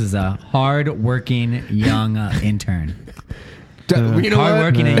hearing. This is a hard-working young intern. You know what?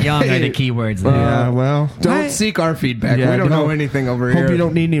 Hard-working and young are the Hey, key words there. Yeah, well. Don't I- seek our feedback. Yeah, we don't know don't- anything over here. Hope you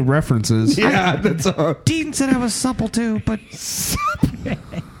don't need any references. Yeah, that's all. Dean said I was supple too, but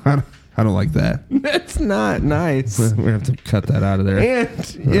I don't like that. That's not nice. We have to cut that out of there.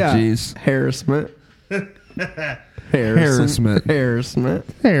 And yeah, jeez. harassment. Harassment.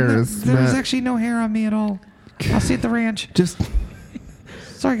 Harassment. there was Harassment. actually no hair on me at all. I'll see you at the ranch. Just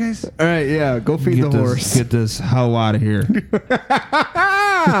Sorry, guys. all right. Yeah, go feed Get the this, horse. get this hoe out of here.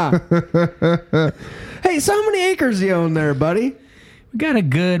 Hey, so how many acres do you own there, buddy? We got a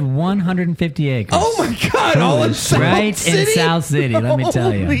good 150 acres. Oh my God! All in South Right City? in South City, let me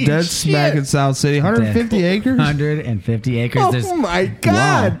tell you. Holy Dead shit. smack in South City. 150 acres? 150 acres. There's, Oh my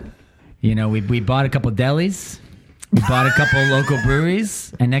God! you know, we bought a couple delis. We bought a couple local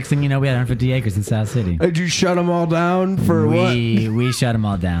breweries. And next thing you know, we had 150 acres in South City. Did you shut them all down for what? We shut them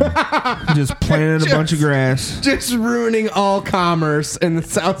all down. Just planting a bunch of grass. Just ruining all commerce in the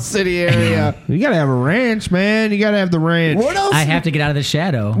South City area. You got to have a ranch, man. You got to have the ranch. What else? I have to get out of the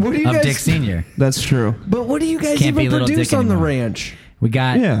shadow What do you of guys- Dick Senior. That's true. But what do you guys Can't be even little produce Dick on the anymore. ranch? We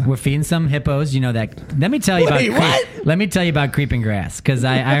got. Yeah. We're feeding some hippos. You know that. Let me tell you Wait, about. what? Let me tell you about creeping grass because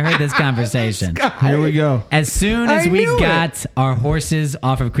I heard this conversation. Here we go. As soon as I we knew got our horses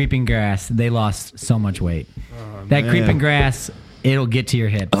off of creeping grass, they lost so much weight. That man. creeping grass, it'll get to your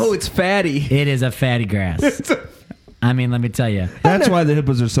hips. Oh, it's fatty. It is a fatty grass. I mean, let me tell you, That's why the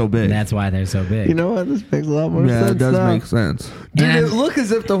hippos are so big. that's why they're so big. You know what? This makes a lot more yeah, sense. it does now. make sense. Did And it look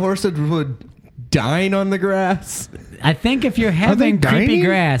as if the horses would dine on the grass? I think if you're having creepy dining?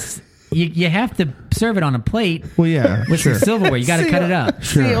 grass, you have to serve it on a plate Well, yeah, with sure. some silverware. You got to cut it up.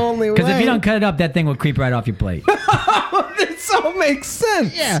 It's the only way. Because if you don't cut it up, that thing will creep right off your plate. This all makes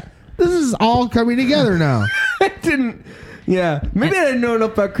sense. Yeah, this is all coming together now. I didn't. Yeah, maybe I didn't know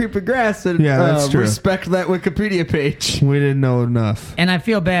enough about creeping grass to that's true. respect that Wikipedia page. We didn't know enough. And I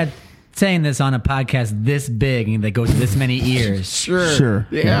feel bad saying this on a podcast this big and that goes to this many ears. Sure.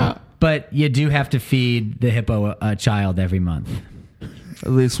 Yeah. But you do have to feed the hippo a child every month.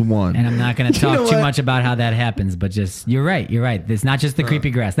 At least one. And I'm not going to talk know too what? much about how that happens, but just, you're right. It's not just the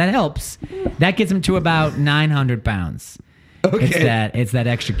creepy grass. That helps. That gets him to about 900 pounds. Okay. It's that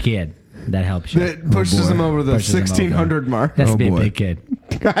extra kid that helps you. That pushes him over the Pushes him over. 1600 mark. That's Oh, to be a boy. big kid.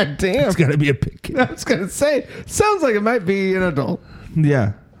 God damn. It's got to be a big kid. I was going to say, sounds like it might be an adult.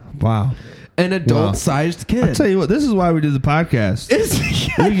 Yeah. Wow. An adult-sized kid. I'll tell you what, this is why we do the podcast.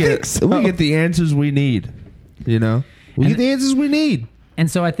 I we think so. get the answers we need. You know? We And- get the answers we need. And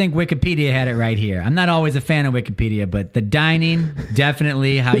so I think Wikipedia had it right here. I'm not always a fan of Wikipedia, but the dining,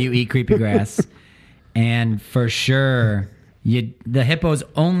 definitely how you eat creepy grass. And for sure, the hippos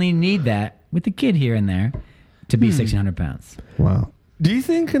only need that with the kid here and there to be 1,600 pounds. Wow. Do you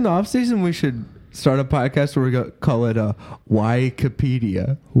think in the off-season we should start a podcast where we call it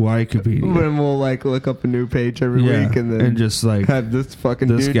Wikipedia? Wikipedia. When we'll like look up a new page every Yeah, week and then and just like have this fucking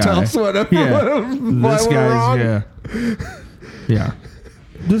this dude guy. tell us why This we're wrong. guy's yeah.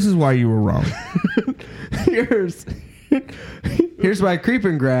 This is why you were wrong. Here's why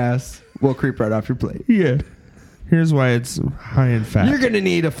creeping grass will creep right off your plate. Yeah. Here's why it's high in fat. You're gonna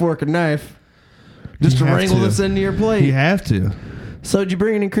need a fork and knife just You to have wrangle to. this into your plate. You have to. So did you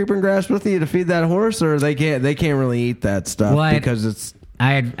bring any creeping grass with you to feed that horse, or they can't really eat that stuff Well, because it's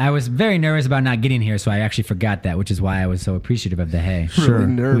I was very nervous about not getting here, so I actually forgot that, which is why I was so appreciative of the hay. Sure. really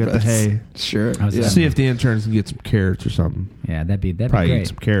We nervous. got the hay. Sure. I was Yeah. See if the interns can get some carrots or something. Yeah, that'd be Probably eat great.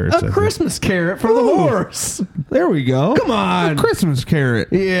 some carrots. I A think. Christmas carrot for the horse. There we go. Come on. A Christmas carrot.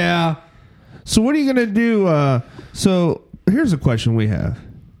 Yeah. So what are you going to do? So here's a question we have.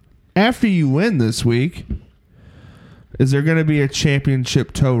 After you win this week, is there going to be a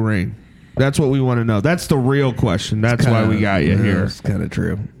championship toe ring? That's what we want to know. That's the real question. That's why we got you here. It's kind of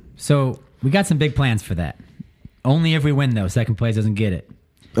true. So we got some big plans for that. Only if we win, though. Second place doesn't get it.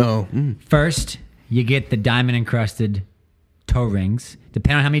 Oh. First, you get the diamond encrusted toe rings.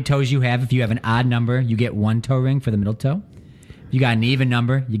 Depending on how many toes you have, if you have an odd number, you get one toe ring for the middle toe. If you got an even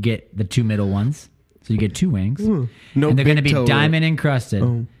number, you get the two middle ones. So you get two rings. No and they're going to big be toe diamond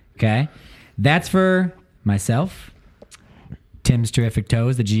encrusted. Okay? That's for myself, Tim's Terrific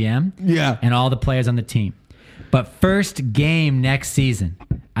Toes, the GM, Yeah. and all the players on the team. But first game next season,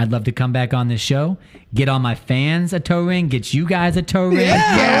 I'd love to come back on this show, get all my fans a toe ring, get you guys a toe ring.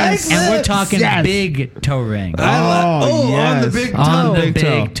 Yes! And we're talking Yes! big toe ring. Oh, on the yes. big toe. On the Big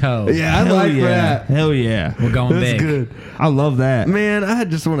toe. big toe. Yeah, I Hell like yeah. that. Hell yeah. We're going That's big. good. I love that. Man, I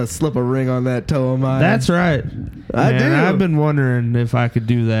just want to slip a ring on that toe of mine. That's right. I do. I've been wondering if I could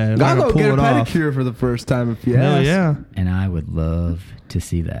do that. If I I'll could go pull get a it off. pedicure for the first time if you Hell ask. yeah. And I would love to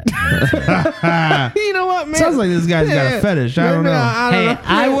see that. You know what, man? Sounds like this guy's got a fetish. I don't know. Hey,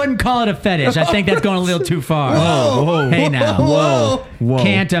 I wouldn't call it a fetish. I think that's going a little too far. Whoa. Hey now. Whoa. Whoa.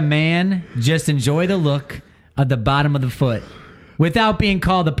 Can't a man just enjoy the look of the bottom of the foot without being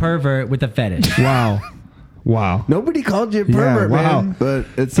called a pervert with a fetish? Wow. Wow. Nobody called you a Yeah, pervert, wow. man. But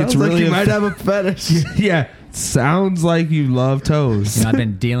it sounds like really you a might fe- have a fetish. Yeah. Sounds like you love toes. You know, I've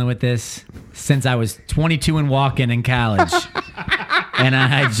been dealing with this since I was 22 and walking in college. And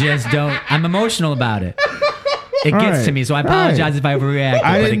I just don't, I'm emotional about it. It gets right. to me, so I All apologize right. if I overreacted,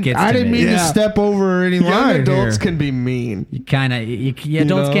 but it gets to I didn't me. mean to Yeah. step over any Young line adults here. can be mean. You kind of,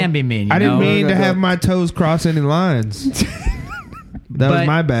 adults know? can be mean. You I didn't know? mean to Okay. have my toes cross any lines. That was But-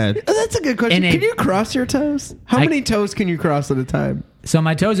 my bad. Oh, that's a good question. In a- Can you cross your toes? How I- many toes can you cross at a time? So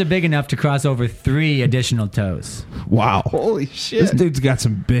my toes are big enough to cross over 3 additional toes. Wow. Holy This shit. dude's got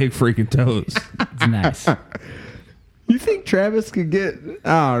some big freaking toes. It's nice. You think Travis could get,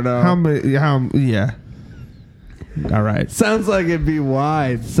 I don't know. How many? Yeah. All right. Sounds like it'd be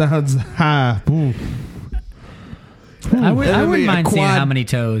wide. Sounds high. Ooh. I That would wouldn't be a mind seeing quad- how many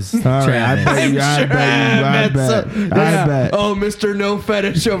toes All right. I Travis. bet you. I bet. I bet. Oh, Mr. No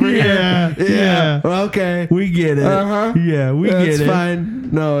Fetish over Yeah, here. yeah. Okay. We get it. Uh-huh. Yeah, we That's get it. fine.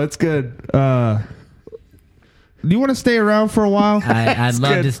 No, it's good. Do you want to stay around for a while? I'd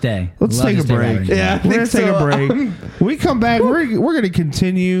love good. to stay. Let's Love take to a stay break. right Yeah, I We're gonna think take a so. break. When we come back, we're gonna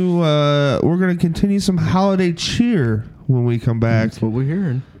continue. We're gonna continue some holiday cheer when we come back. That's what we're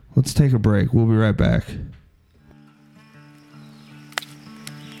hearing. Let's take a break. We'll be right back.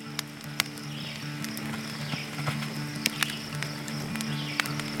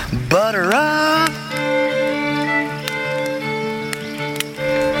 Butter up.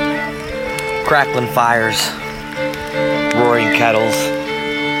 Crackling fires, roaring kettles,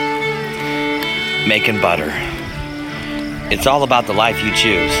 making butter. It's all about the life you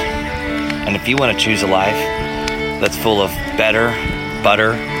choose. And if you want to choose a life that's full of better,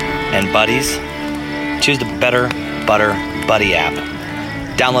 butter, and buddies, choose the Better Butter Buddy app.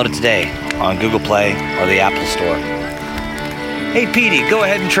 Download it today on Google Play or the Apple Store. Hey, Petey, go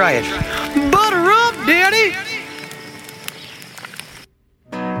ahead and try it. Butter up, Daddy!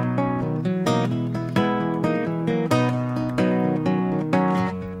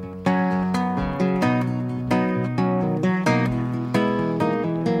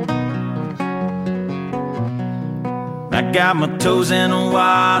 I got my toes in the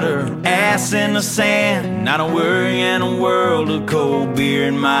water, ass in the sand, not a worry in a world of cold beer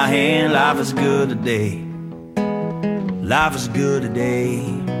in my hand. Life is good today. Life is good today.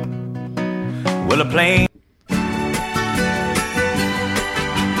 Well, a plane.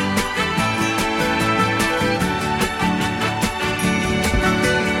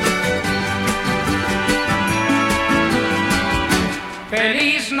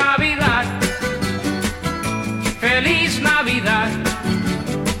 Feliz Navidad. Feliz Navidad.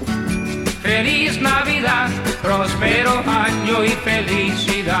 Feliz Navidad. Próspero año y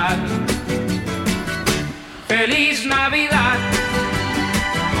felicidad. Feliz Navidad.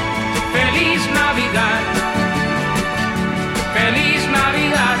 Feliz Navidad. Feliz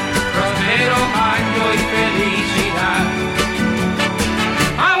Navidad. Próspero año y felicidad.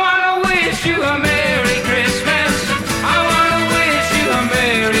 I wanna wish you a Merry Christmas. I wanna wish you a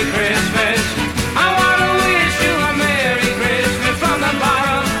Merry Christmas. I wanna wish you a Merry Christmas from the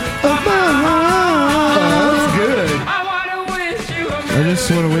bottom of my heart. That's good. I wanna wish you a I Merry just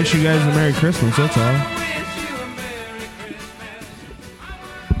want to wish you guys a Merry Christmas. That's all.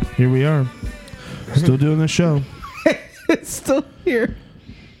 Here we are, still doing the show. It's still here.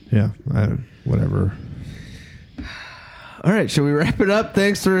 Yeah, whatever. All right, should we wrap it up?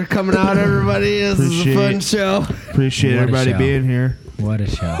 Thanks for coming out, everybody. This is a fun show. Appreciate What a everybody show. being here. What a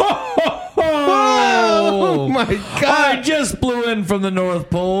show. Oh my God! I just blew in from the North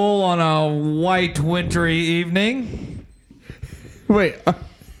Pole on a white wintry evening. Wait,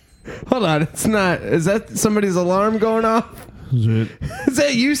 hold on. It's not. Is that somebody's alarm going off? Is it? Is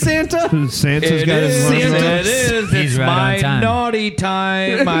that you, Santa? Santa's got his Santa. lunch on? It is. He's It's right my on time. naughty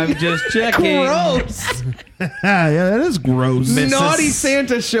time. I'm just checking. Gross. Yeah, that is gross. Mrs. Naughty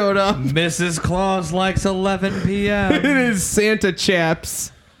Santa showed up. Mrs. Claus likes 11 It p.m. is Santa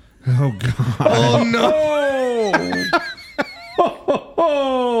chaps. Oh God. Oh no!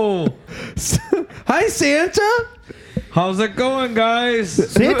 Oh, Hi, Santa. how's it going, guys?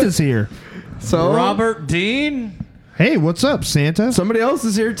 Santa's here. So Robert Dean Hey, what's up, Santa? somebody else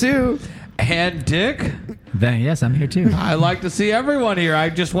is here too. and Dick. Then, yes, I'm here too. I like to see everyone here. I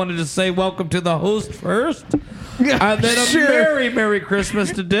just wanted to say welcome to the host first, and then a Sure. Merry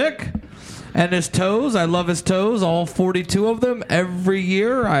Christmas to Dick and his toes. I love his toes, all 42 of them. Every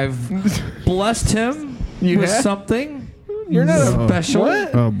year I've blessed him with have? something. You're not a special.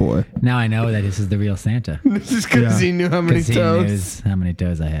 What? Oh boy. Now I know that this is the real Santa. Just because he knew how many Because he toes. knows how many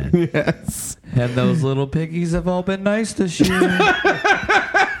toes I had. Yes. And those little piggies have all been nice this year.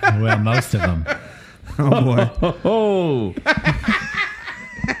 Well, most of them. Oh boy. Oh,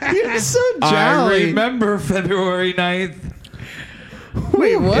 You're so I jolly. remember February 9th.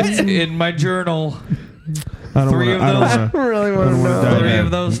 Wait, what? It's in my journal. I don't Three want of to. I those- don't I really I want to don't wanna know. dive Three in.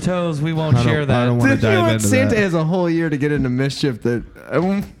 of those toes. We won't share I that. don't want to Did you know dive what? into Santa that. has a whole year to get into mischief. That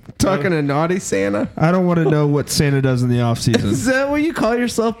I'm talking to naughty Santa. I don't want to know what Santa does in the off Is season. that what you call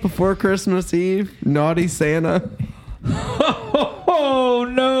yourself before Christmas Eve? Naughty Santa. Oh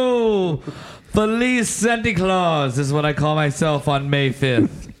no! Feliz Santa Claus is what I call myself on May 5th.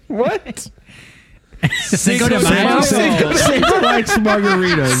 What? Cinco de Mayo? Santa likes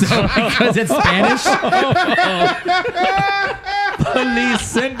margaritas. Because it's Spanish? Feliz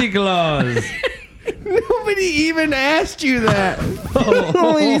Santa Claus. Nobody even asked you that.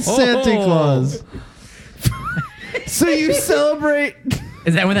 Only Santa Claus. So you celebrate.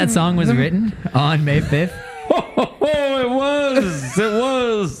 Is that when that song was written? On May 5th? Oh, it was. It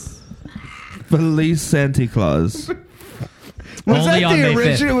was. Feliz Santa Claus. Was Only that on the May 5th.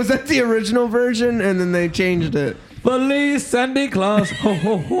 original? Was that the original version, and then they changed it? Feliz Santa Claus. Ho,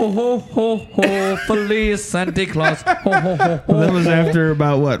 ho, ho, ho, ho, ho. Feliz Santa Claus. Ho, ho, ho, ho. That was after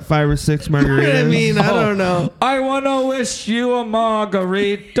about what 5 or 6 margaritas. I mean, I don't know. I want to wish you a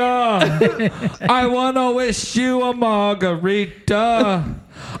margarita. I want to wish you a margarita.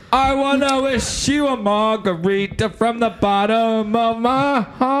 I want to wish you a margarita from the bottom of my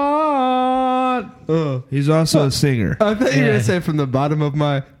heart. He's also a singer. I thought you were gonna say from the bottom of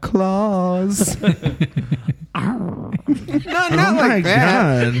my claws. No, not Oh my like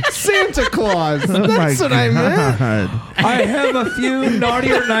that. God. Santa Claus. Oh That's my what I meant. God. I have a few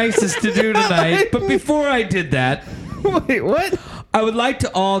naughty or nices to do tonight, but before I did that, Wait, what? I would like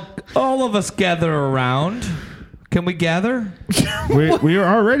to all of us gather around. Can we gather? We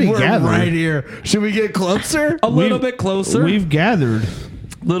are already We're gathered. right here. Should we get closer? A little bit closer. We've gathered.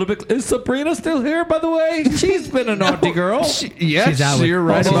 Little bit. Is Sabrina still here? By the way, she's been a naughty girl. Yes, She's out with, you're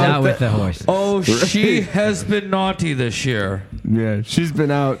right she's about out with that. the horse. Oh, she has been naughty this year. Yeah, she's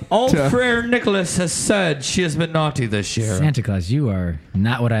been out. Old to- Frere Nicholas has said she has been naughty this year. Santa Claus, you are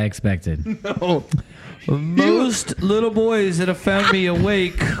not what I expected. Most little boys that have found me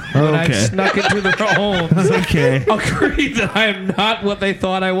awake when I've Okay. snuck into their homes Okay. agree that I am not what they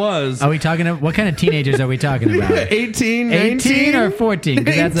thought I was. Are we talking? What kind of teenagers are we talking about? 18, 19? 18 or 14?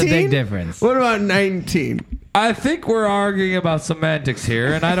 Because that's a 18? big difference. What about 19? I think we're arguing about semantics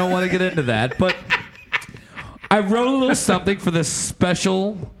here, and I don't want to get into that, but I wrote a little something for this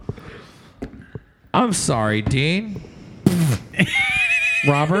special. I'm sorry, Dean.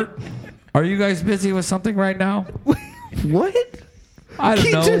 Robert, are you guys busy with something right now? What? I don't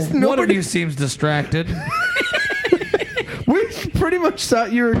He know. just- One of nobody- you seems distracted. We pretty much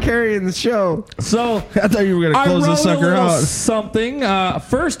thought you were carrying the show. So I thought you were going to I close wrote this a sucker little out. something.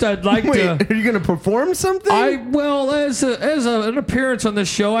 First, I'd like Wait, to. are you going to perform something? As an appearance on this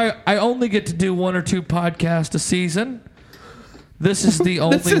show, I only get to do 1 or 2 podcasts a season. This is the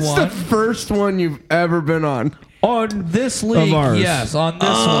only this is one the first one you've ever been on. on this league. ours. Yes, on this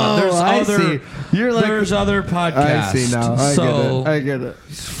Oh, one. There's I other. see. You're like- there's other podcasts. I see now. I so get it. I get it.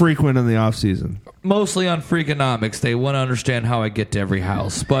 It's frequent in the off season. mostly on Freakonomics. They want to understand how I get to every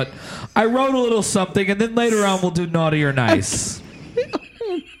house. But I wrote a little something, and then later on we'll do naughty or nice.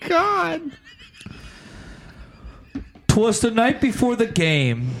 God. 'Twas the night before the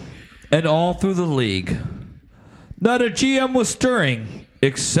game, and all through the league, not a GM was stirring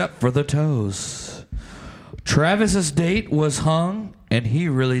except for the toes. Travis's date was hung, and he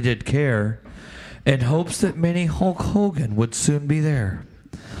really did care, in hopes that mini Hulk Hogan would soon be there.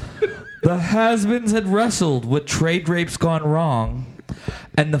 The has-beens had wrestled with trade drapes gone wrong,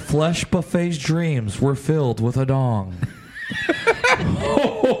 and the flesh buffet's dreams were filled with a dong.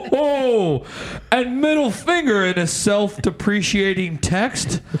 Ho, ho, ho. And middle finger in a self-depreciating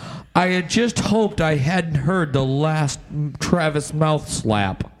text, I had just hoped I hadn't heard the last Travis mouth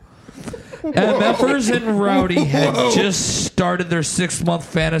slap. MFers and Rowdy had just started their 6-month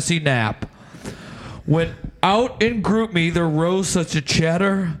fantasy nap. When out in GroupMe there rose such a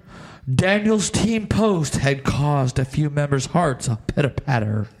chatter, Daniel's team post had caused a few members' hearts a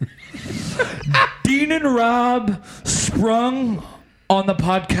pitter-patter. Dean and Rob sprung on the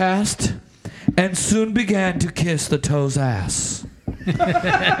podcast and soon began to kiss the toes' ass.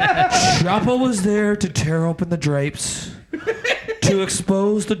 Shoppa was there to tear open the drapes, to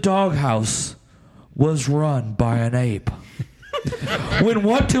expose the doghouse was run by an ape. When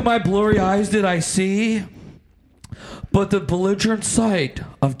what to my blurry eyes did I see but the belligerent sight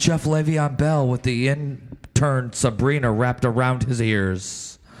of Jeff Le'Veon Bell with the intern Sabrina wrapped around his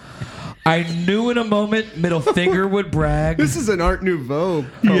ears? I knew in a moment middle finger would brag This is an Art Nouveau.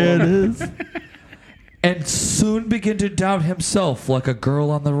 Yeah, it is. and soon begin to doubt himself like a girl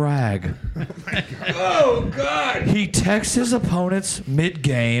on the rag. Oh, God. He texts his opponents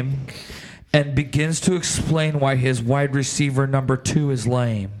mid-game and begins to explain why his wide receiver number 2 is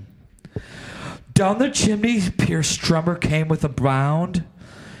lame. Down the chimney, Pierce Strummer came with a bound.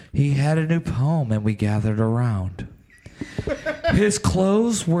 He had a new poem, and we gathered around. His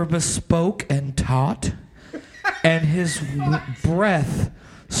clothes were bespoke and taut, and his breath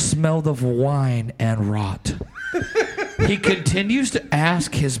smelled of wine and rot. He continues to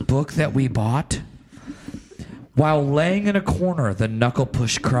ask his book that we bought. While laying in a corner, the knuckle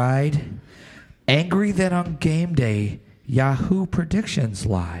push cried, angry that on game day, Yahoo predictions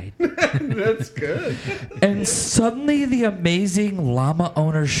lied. That's good. And suddenly the amazing llama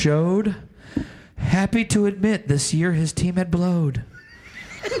owner showed, happy to admit this year his team had blowed.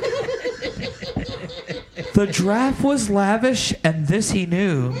 The draft was lavish, and this he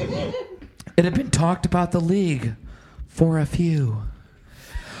knew. It had been talked about the league for a few.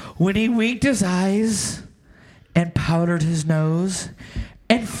 When he winked his eyes and powdered his nose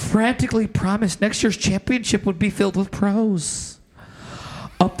and frantically promised next year's championship would be filled with pros.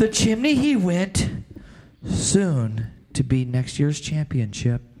 Up the chimney he went, soon to be next year's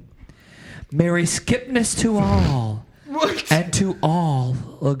championship. Merry Skipness to all, and to all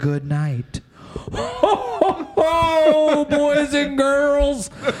a good night. Ho, ho, boys and girls.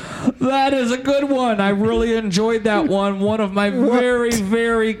 That is a good one. I really enjoyed that one. One of my very,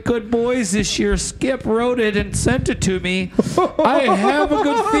 very good boys this year, Skip, wrote it and sent it to me. I have a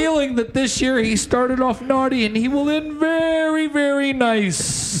good feeling that this year he started off naughty and he will end very, very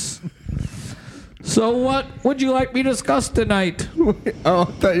nice. So what would you like me to discuss tonight? Oh, I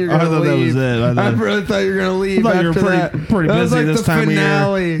thought you were I going to thought that leave. was it. I really thought you were going to leave I thought you after were that. pretty That was busy like this the time of year.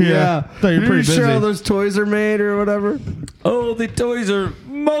 finale. Yeah. Yeah. Thought you were pretty sure busy. all those toys are made or whatever? Oh, the toys are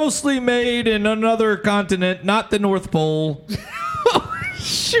mostly made in another continent, not the North Pole.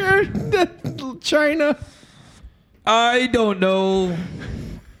 Sure. China. I don't know.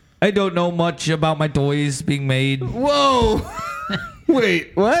 I don't know much about my toys being made. Whoa.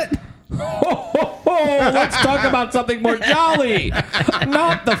 Wait, what? Let's talk about something more jolly.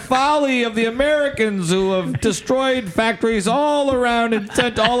 Not the folly of the Americans who have destroyed factories all around and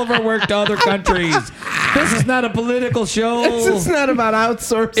sent all of our work to other countries. This is not a political show. It's not about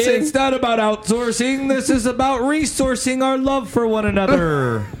outsourcing. It's not about outsourcing. This is about resourcing our love for one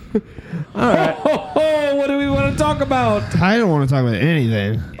another. All right. What do we want to talk about? I don't want to talk about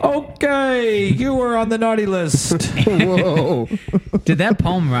anything. Okay, you were on the naughty list. Whoa. Did that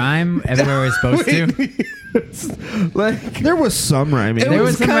poem rhyme everywhere we're supposed to? Like, There was some rhyming. There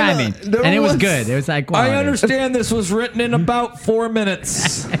was some kinda- rhyming, there and it was was- good. It was like quality. I understand this was written in about 4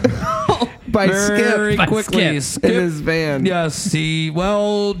 minutes. by Very Skip quickly. Skip. in his van. Yes,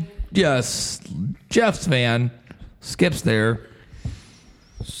 Jeff's van. Skip's there.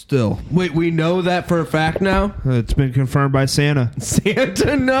 Still. Wait, we know that for a fact now? It's been confirmed by Santa.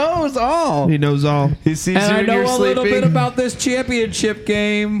 Santa knows all. He knows all. He sees And you I when know you're a little sleeping. bit about this championship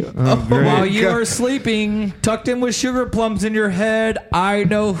game. Oh, great. While you God. are sleeping, tucked in with sugar plums in your head, I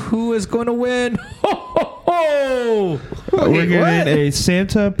know who is going to win. Ho, ho, ho! We're getting what? a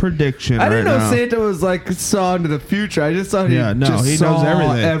Santa prediction I didn't right know now. Santa was like saw into the future. I just thought he Yeah, no, just he saw knows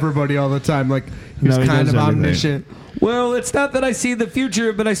everything. everybody all the time. Like he was No, he kind knows of everything. omniscient. Well, it's not that I see the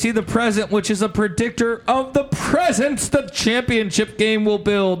future, but I see the present, which is a predictor of the presence the championship game will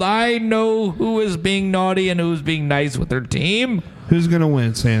build. I know who is being naughty and who's being nice with their team. Who's going to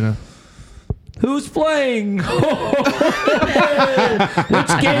win, Santa? Who's playing?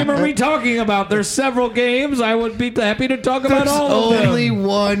 Which game are we talking about? There's several games. I would be happy to talk about There's all of them. only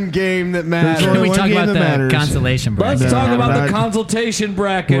one game that There's matters. only Can we one talk game about that the matters. consolation bracket? Let's talk No, about we're the not- consultation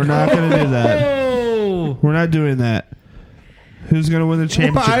bracket. We're not going to do that. Oh! We're not doing that. Who's going to win the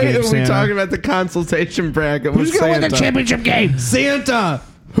championship Why game, are we Santa? talking about the consultation bracket? Who's going to win the Santa? championship game? Santa.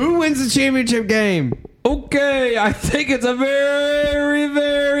 Who wins the championship game? Okay, I think it's a very,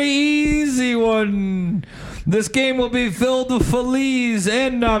 very easy one. This game will be filled with Feliz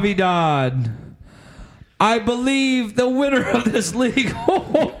and Navidad. I believe the winner of this league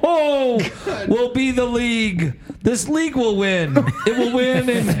will be the league. This league will win. It will win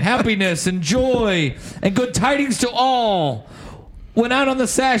in happiness and joy and good tidings to all. When out on the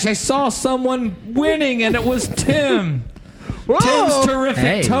sash, I saw someone winning, and it was Tim. Tim's terrific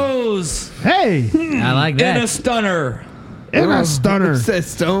Hey. toes Hey, I like in a that. stunner. and a stunner. It's a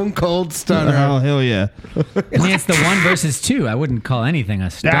stone cold stunner. Oh, hell yeah. I mean, it's the 1 versus 2. I wouldn't call anything a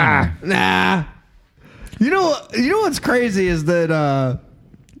stunner. Nah. You know what's crazy is that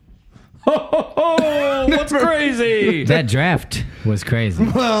What's crazy? That draft was crazy.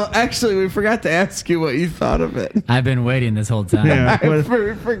 well, actually we forgot to ask you what you thought of it. I've been waiting this whole time. Yeah,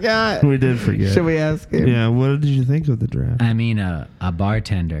 I forgot. we did forget. Should we ask him? Yeah, what did you think of the draft? I mean, a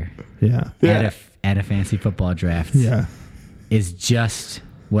bartender Yeah. at a fancy football draft Yeah. is just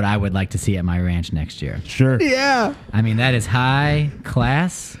what I would like to see at my ranch next year. Sure. Yeah. I mean, that is high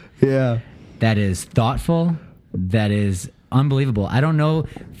class. Yeah. That is thoughtful. That is unbelievable. I don't know.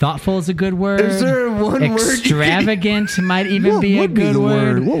 Thoughtful is a good word. Is there one word you could- Extravagant might even What be a would be good the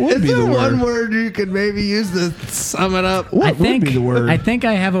word. word? What would Is be there the one word? word you could maybe use to sum it up? What I would think be the word? I think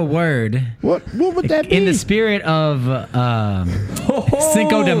I have a word What would that be? in the spirit of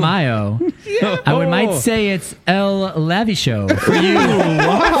Cinco de Mayo. I would might say it's El Lavisho for you,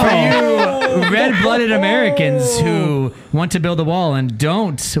 red-blooded Americans who want to build a wall and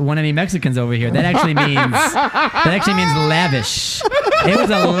don't want any Mexicans over here. That actually means lavish. It was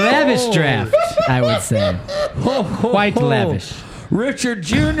a lavish draft, I would say. Quite lavish. Richard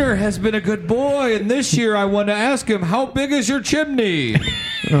Jr. has been a good boy, and this year I want to ask him, how big is your chimney?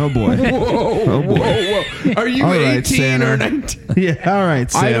 Oh boy. Oh boy. Whoa. Are you All right, 18 Santa. or 19? Yeah. All right,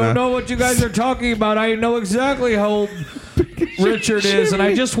 Santa. I don't know what you guys are talking about. I know exactly how old Richard is, and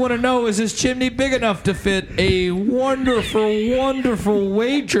I just want to know, is his chimney big enough to fit a wonderful, wonderful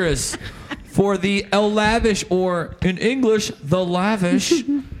waitress for the El Lavish, or in English, the Lavish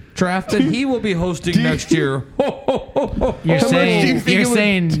draft that he will be hosting next year. You're saying think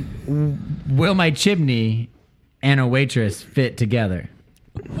it would- will my chimney and a waitress fit together?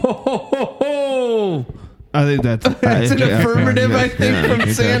 I think that's That's an affirmative, I think,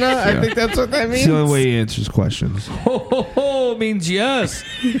 from Santa. I think that's what that It's means. the only way he answers questions. Ho means yes.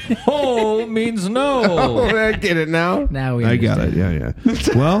 Ho means no. Oh, I get it now. Now we I got understand. it.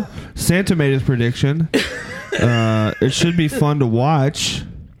 Yeah. Well, Santa made his prediction. It should be fun to watch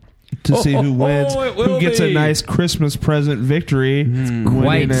to see who wins, it will who gets a be. nice Christmas present victory.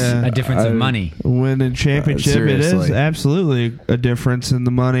 Quite winning a difference of money. Winning championship, it is seriously. absolutely a difference in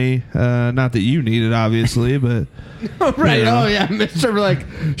the money. Not that you need it, obviously, but Right. You know. Oh, yeah. Mr. Like,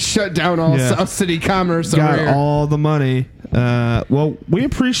 shut down all Yeah. South City commerce over got here. all the money. Well, we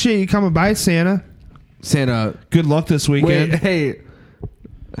appreciate you coming by, Santa. Santa. Good luck this weekend. Wait, hey.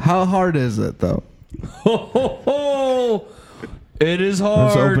 How hard is it, though? It is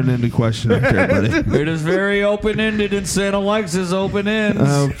That's hard. an open-ended question right there, buddy. It is very open-ended, and Santa likes his open ends.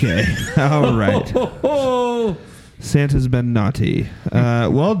 Okay. All right. Santa's been naughty.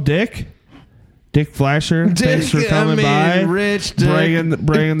 Well, Dick Flasher, thanks for coming by. Rich Dick.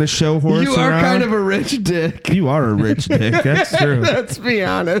 Bringing the show horse You are around. kind of a rich dick. You are a rich dick. That's true. Let's be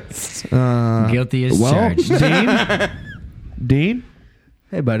honest. Guilty as Well, charged. Dean,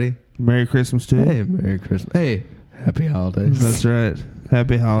 Hey, buddy. Merry Christmas to you. Hey, Merry Christmas. Hey, Happy Holidays. That's right.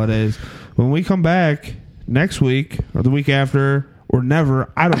 Happy holidays. When we come back next week or the week after or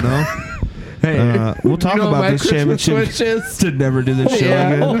never, I don't know. Hey, We'll talk you know about my this Christmas championship wishes? to never do this show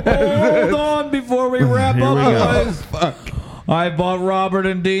Yeah. again. Hold on before we wrap Here up, we go. guys. I bought Robert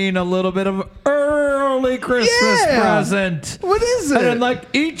and Dean a little bit of early Christmas Yeah. present. What is And I'd it? like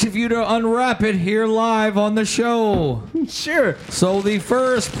each of you to unwrap it here live on the show. Sure. So the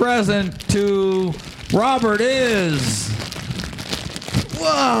first present to Robert is...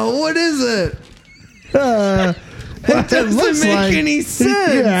 Whoa, what is it? It Doesn't make any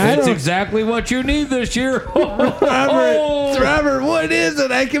sense. Yeah, I It's don't- exactly what you need this year. Robert, what is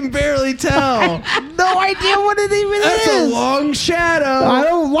it? I can barely tell. no idea what it even That's a is. long shadow. I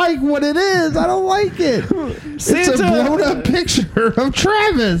don't like what it is. I don't like it. It's a blown up picture of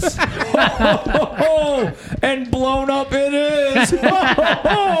Travis. And blown up it is.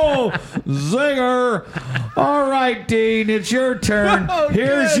 Zinger. All right, Dean, it's your turn. Oh,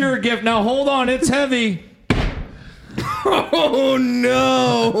 Here's good. your gift. Now, hold on. It's heavy. Oh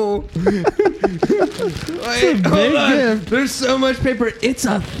no! Wait, hold on. gift. There's so much paper. It's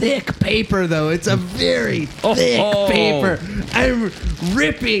a thick paper, though. It's a very thick Oh. paper. I'm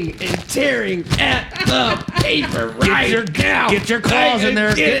ripping and tearing at the paper right now. Get your claws in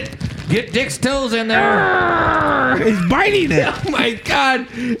there. Get Dick's toes in there. He's biting it. Oh my god!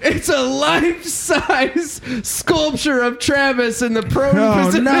 It's a life-size sculpture of Travis in the prone Oh,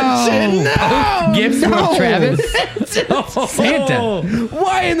 position. no. No! Gifts no. from Travis. Santa.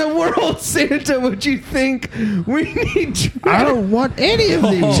 Why in the world, Santa, would you think we need Travis? I don't want any of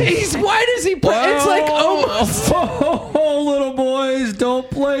these. Jeez, why does he put it's like almost Oh, little boys, don't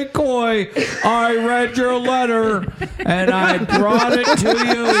play coy. I read your letter and I brought it to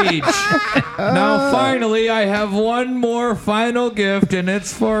you each. Now, finally, I have one more final gift, and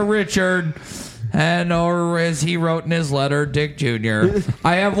it's for Richard. And, or as he wrote in his letter, Dick Jr.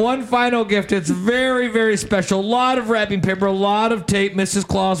 I have one final gift. It's very, very special. A lot of wrapping paper, a lot of tape. Mrs.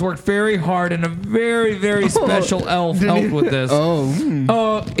 Claus worked very hard, and a very, very special elf helped with this.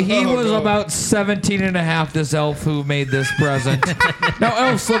 He was about 17 and a half, this elf who made this present. Now,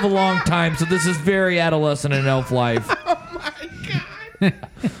 elves live a long time, so this is very adolescent in elf life. Oh, my God.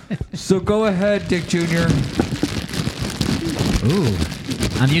 So go ahead, Dick Jr. Ooh.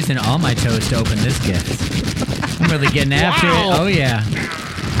 I'm using all my toes to open this gift. I'm really getting after it. Oh, yeah.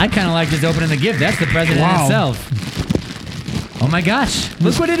 I kind of like just opening the gift. That's the present in Wow. itself. Oh, my gosh.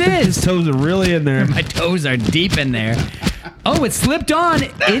 Look what it is. His toes are really in there. My toes are deep in there. Oh, it slipped on.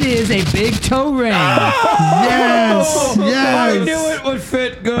 It is a big toe ring. Yes. I Yes. knew it would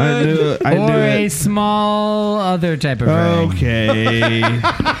fit good. I knew it. I or knew a it. small other type of ring. Okay.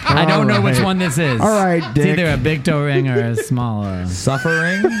 I don't know which one this is. All right, It's Dick. either a big toe ring or a small.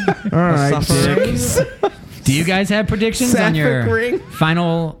 Suffering? All right, Dick. Do you guys have predictions on your Sapphic ring?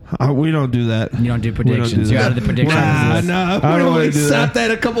 final? We don't do that. You don't do We don't predictions. do You're that. out of the predictions. no, I don't wanna we do stopped that.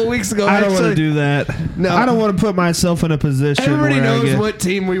 that a couple weeks ago. I don't want to actually. do that. No. I don't want to put myself in a position Everybody where I knows get- what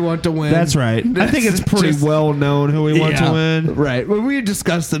team we want to win. That's right. I think it's pretty just- well known who we want to win. Right. Well, we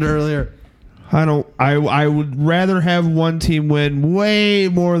discussed it earlier. I don't. I would rather have one team win way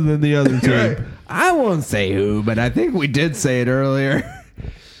more than the other team. I won't say who, but I think we did say it earlier.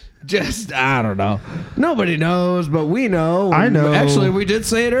 Just, I don't know. Nobody knows, but we know. I know. Actually, we did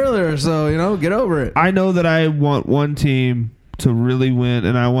say it earlier, so, get over it. I know that I want one team to really win,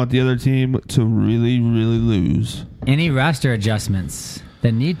 and I want the other team to really, really lose. Any roster adjustments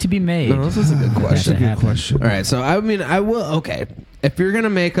that need to be made? No, this is a good question. That's a good question. All right, so, I will, okay. If you're going to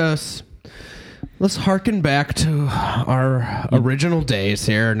make us, let's harken back to our original days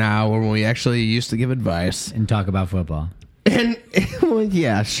here now when we actually used to give advice. And talk about football. And, well,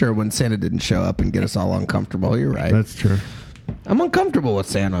 yeah, sure, when Santa didn't show up and get us all uncomfortable. You're right. That's true. I'm uncomfortable with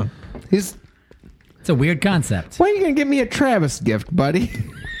Santa. It's a weird concept. Why are you going to give me a Travis gift, buddy?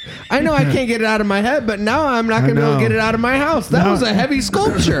 I know I can't get it out of my head, but now I'm not going to be able to get it out of my house. That was a heavy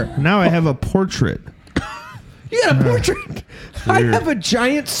sculpture. Now I have a portrait. You got a portrait? I have a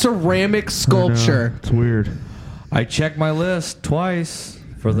giant ceramic sculpture. It's weird. I checked my list twice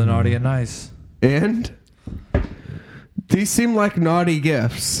for the naughty and nice. And these seem like naughty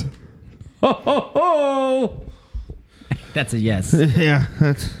gifts. Ho, ho, ho! That's a yes. Yeah,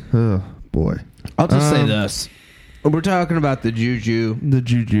 that's... Oh, boy. I'll just say this. We're talking about the juju, The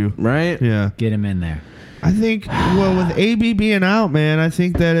juju. right? Yeah. Get him in there. I think, well, with AB being out, man, I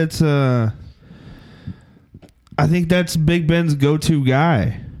think that it's... I think that's Big Ben's go-to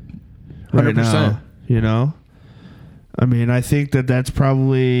guy. Right 100%. now, you know? I mean, I think that that's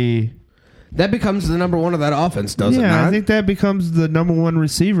probably... That becomes the number one of that offense, doesn't it? Yeah, not? I think that becomes the number one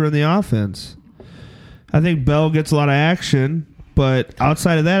receiver in the offense. I think Bell gets a lot of action, but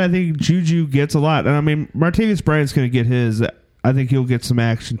outside of that, I think Juju gets a lot. And I mean, Martavis Bryant's going to get his. I think he'll get some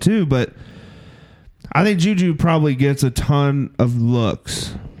action too, but I think Juju probably gets a ton of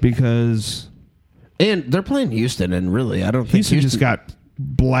looks because... And they're playing Houston, and really, I don't think Houston just got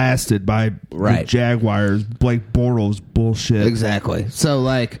blasted by the Jaguars. Blake Bortles bullshit. Exactly. So,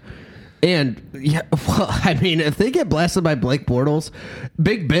 and, yeah, well, I mean, if they get blasted by Blake Bortles,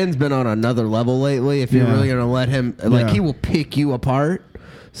 Big Ben's been on another level lately. If you're really going to let him, he will pick you apart.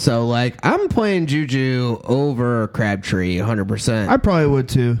 So, I'm playing Juju over Crabtree 100%. I probably would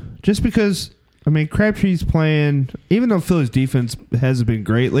too. Just because, I mean, Crabtree's playing, even though Philly's defense hasn't been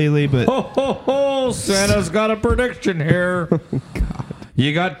great lately, but... Ho, ho, ho! Santa's got a prediction here. Oh, God.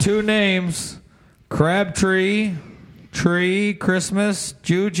 You got two names. Crabtree, tree, Christmas,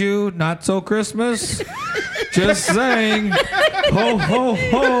 Juju, not so Christmas. Just saying. Ho, ho,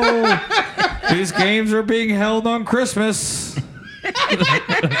 ho. These games are being held on Christmas.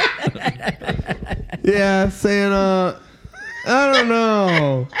 Yeah, Santa. I don't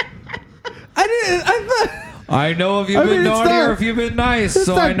know. I know if you've been naughty or if you've been nice,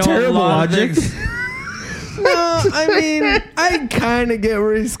 so I know a lot of things. No, I mean, I kind of get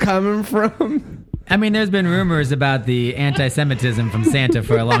where he's coming from. I mean, there's been rumors about the anti-Semitism from Santa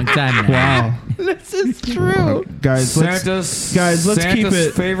for a long time now. Wow. This is true. Guys, let's keep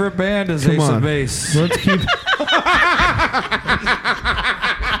it... favorite band is Come Ace on. of Base. Let's keep...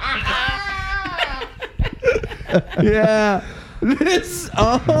 Yeah. This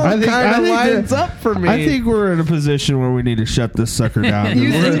all kind of lines up for me. I think we're in a position where we need to shut this sucker down.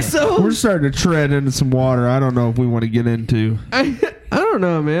 You think so? We're starting to tread into some water I don't know if we want to get into. I don't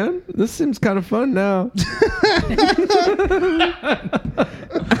know, man. This seems kind of fun now.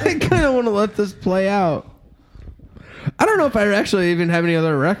 I kind of want to let this play out. I don't know if I actually even have any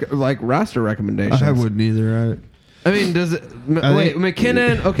other roster recommendations. I wouldn't either. I mean, does it? Wait,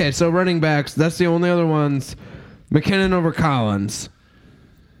 McKinnon. Okay, so running backs. That's the only other ones. McKinnon over Collins.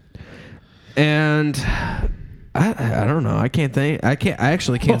 And I don't know. I can't think. I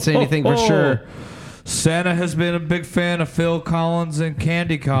actually can't say anything for sure. Santa has been a big fan of Phil Collins and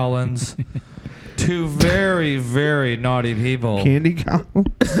Candy Collins. Two very, very naughty people. Candy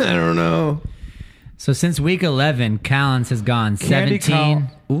Collins? I don't know. So since week 11, Collins has gone 17.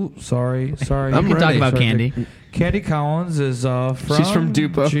 Ooh, sorry. I'm ready. Talk about Candy. Candy Collins is from... She's from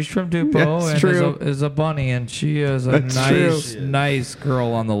Dupo. She's from Dupo That's and true. Is a bunny, and she is a nice girl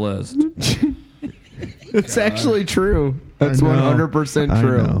on the list. It's actually true. That's 100%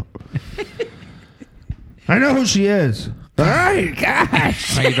 true. I know who she is. All right,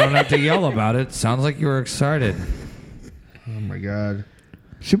 gosh. Now, you don't have to yell about it. Sounds like you were excited. Oh, my God.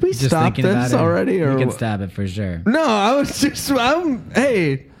 Should we Just stop thinking about this it. already? Or We can what? stop it for sure. No, I was just...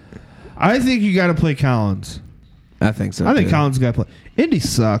 hey. I think you got to play Collins. I think so, I think too. Collins got to play. Indy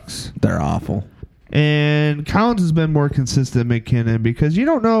sucks. They're awful. And Collins has been more consistent than McKinnon because you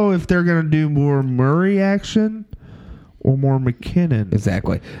don't know if they're going to do more Murray action or more McKinnon.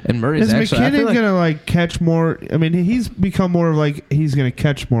 Exactly. And Murray's Is actually... McKinnon going to catch more? I mean, he's become more of he's going to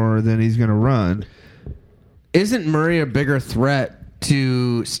catch more than he's going to run. Isn't Murray a bigger threat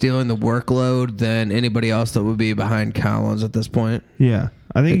to stealing the workload than anybody else that would be behind Collins at this point? Yeah,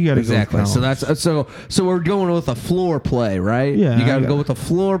 I think you got to exactly. go. So that's so we're going with a floor play, right? Yeah, you got to I go got with a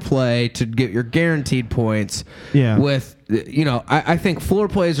floor play to get your guaranteed points. Yeah. With I think floor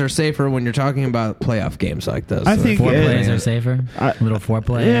plays are safer when you're talking about playoff games like this. I think Four it- plays are safer. A little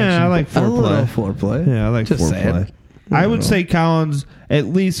foreplay. Yeah, action. I like a little foreplay. floor play. Yeah, I like Just saying. foreplay. I would say Collins at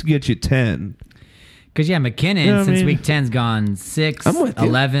least get you 10. Because, McKinnon, You know what I since mean? week 10's gone 6, I'm with you.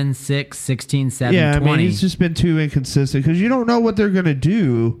 11, 6, 16, 7, Yeah, 20. I mean he's just been too inconsistent because you don't know what they're gonna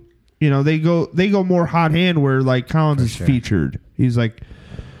do. They go more hot hand where like Collins is sure. featured. He's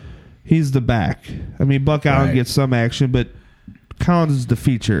the back. I mean Buck Allen Right. gets some action, but Collins is the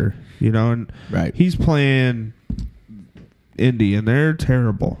feature. And Right. he's playing Indy and they're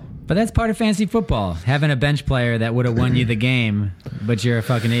terrible. But that's part of fantasy football. Having a bench player that would have won you the game, but you're a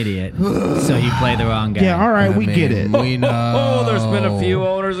fucking idiot. So you play the wrong guy. Yeah, all right, we get it. We know. Oh, there's been a few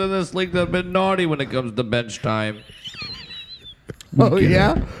owners in this league that have been naughty when it comes to bench time. Oh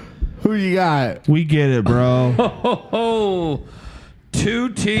yeah. Who you got? We get it, bro. Oh, two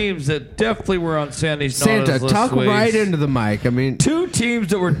teams that definitely were on Sandy's Santa, naughty list talk this week. right into the mic. I mean, Two teams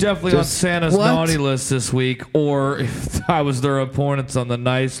that were definitely on Just Santa's what? naughty list this week, or if I was their opponents on the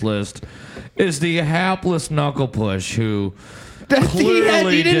nice list, is the hapless knuckle push who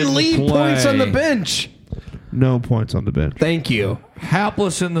clearly he didn't leave points on the play. bench. No points on the bench. Thank you.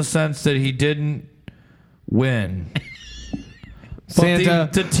 Hapless in the sense that he didn't win. Santa,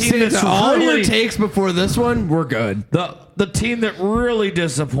 the team Santa, that's all really- your takes before this one, we're good. The team that really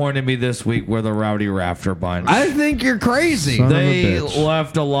disappointed me this week were the Rowdy Rafter Bunch. I think you're crazy. Son of a They bitch.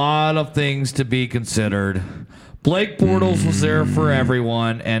 left a lot of things to be considered. Blake Bortles was there for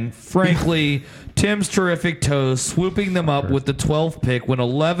everyone, and frankly, Tim's terrific toes swooping them up with the 12th pick when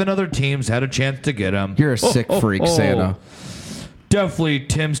 11 other teams had a chance to get him. You're a sick freak, Santa. Definitely,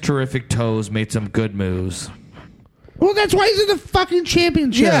 Tim's terrific toes made some good moves. Well, that's why he's in the fucking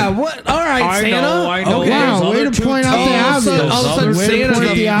championship. Yeah, what? All right, I Santa. know. Okay. Wow, Those way other to two point out the teams- obvious. those All of a sudden, other Way to Santa's point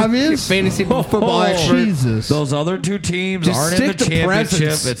out the a obvious. fantasy football Oh, expert. Jesus. Those other two teams Just aren't in the stick to championship.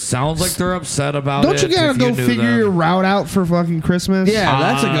 presents. It sounds like they're upset about Don't it. you gotta if go knew figure them. your route out for fucking Christmas? Yeah,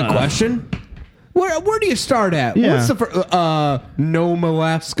 that's a good question. Where do you start at? Yeah. What's the Nome,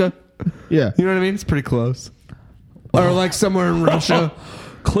 Alaska? Yeah. You know what I mean? It's pretty close. Or like somewhere in Russia.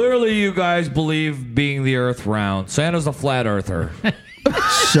 Clearly, you guys believe being the Earth round. Santa's a flat earther.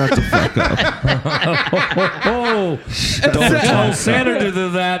 Shut the fuck up. Oh, don't tell Santa to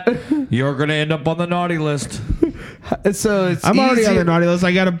do that. You're going to end up on the naughty list. So it's I'm already on easy- the naughty list.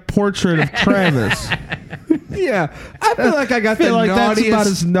 I got a portrait of Travis. Yeah, I feel like I got I feel the like that's about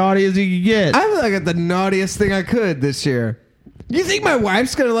naughtiest. as naughty as you can get. I feel like I got the naughtiest thing I could this year. You think my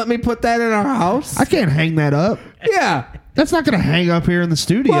wife's gonna let me put that in our house? I can't hang that up. Yeah. That's not going to hang up here in the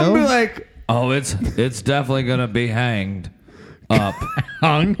studio. Well, I'll be like, Oh, it's definitely going to be hanged up.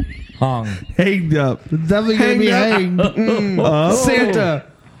 Hung. Hung. hanged up. It's definitely going to be Hanged hanged. Oh. Santa.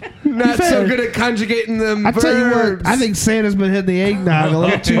 Not so fair. good at conjugating them I tell you verbs. what, I think Santa's been hitting the eggnog a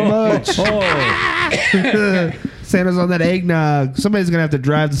little too much. Oh, Santa's on that eggnog. Somebody's going to have to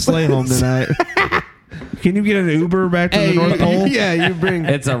drive the sleigh home tonight. Can you get an Uber back to the North Pole? Yeah, you bring.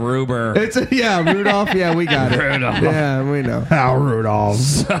 it's a Ruber. Rudolph. Yeah, we got it. Rudolph. Yeah, we know. How Rudolph.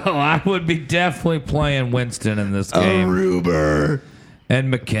 So I would be definitely playing Winston in this game. Ruber.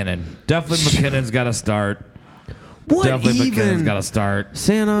 And McKinnon. Definitely McKinnon's got to start. What Definitely McKinnon's even? got to start.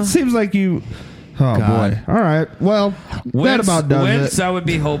 Santa. Seems like you... Oh, God. boy. All right. Well, that about does Wentz, it. I would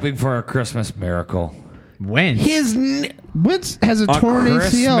be hoping for a Christmas miracle. When? Wentz has a A torn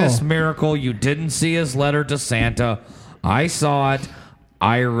Christmas ACL. miracle. You didn't see his letter to Santa. I saw it.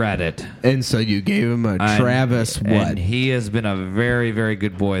 I read it. And so you gave him a And- Travis what? And he has been a very, very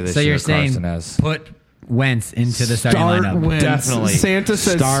good boy this So year. you're saying Carson has. put Wentz into the starting Start lineup. Wentz. Definitely. Santa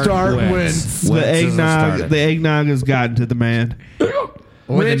says start Wentz. The Wentz is eggnog, started. the eggnog has gotten to the man.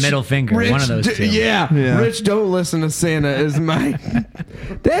 Or the middle finger. One of those two. Yeah. Yeah. Rich, don't listen to Santa is my...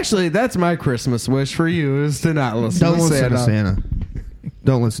 Actually, that's my Christmas wish for you is to not listen Don't to listen Santa. to Santa.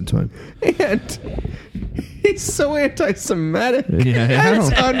 Don't listen to him. And he's so anti-Semitic. Yeah,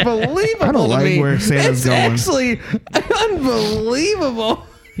 That's unbelievable I don't to like me. where Santa's it's going. actually unbelievable.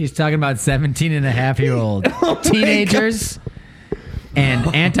 He's talking about 17-and-a-half-year-old teenagers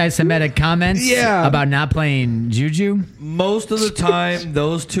and anti-Semitic comments Yeah. about not playing Juju. Most of the time,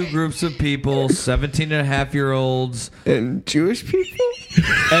 those two groups of people, 17-and-a-half-year-olds And Jewish people?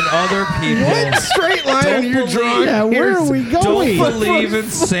 and other people, What straight line are you believe- drawing? Yeah, where are we don't going? believe in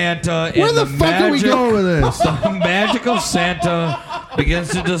Santa. Where and the fuck are we magic- going with this? The magic of Santa begins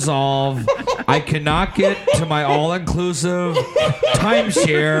to dissolve. I cannot get to my all-inclusive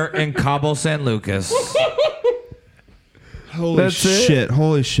timeshare in Cabo San Lucas. Holy That's it? shit!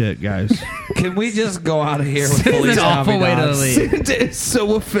 Holy shit, guys! Can we just go out of here with It's Feliz an awful way to Navidad? leave. Santa is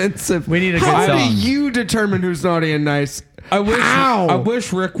so offensive. We need a good How song. do you determine who's naughty and nice? I How?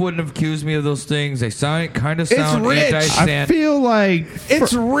 wish Rick wouldn't have accused me of those things. They kind of sound Rich. I anti-Santa. feel like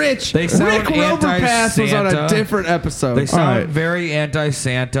It's Rich. They sound Rick Roverpass was on a anti-Santa. different episode. They sound Alright. very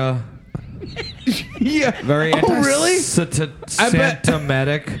anti-Santa. yeah. Very Oh, really?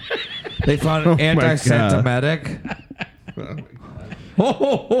 Santa-medic. They found Oh my anti-Santa-medic. Ho, ho,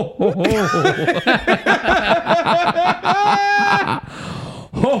 ho, ho,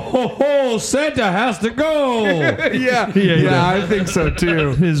 ho, ho, ho, Santa has to go. Yeah, I think so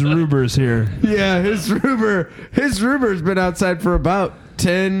too. his Ruber's here. Yeah, his Ruber's been outside for about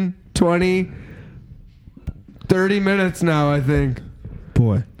 10, 20, 30 minutes now, I think.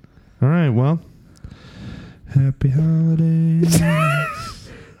 Boy. All right. Well. Happy holidays.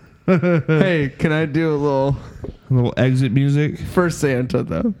 Hey, can I do a little A little exit music. for Santa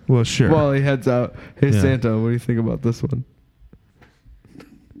though? Well, sure. While he heads out. Hey Yeah. Santa, what do you think about this one?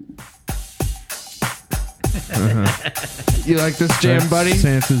 You like this jam, That's buddy?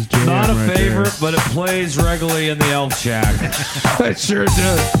 Santa's jam. Not a right favorite, there. but it plays regularly in the Elf Shack. It sure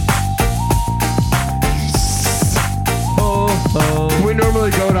does. We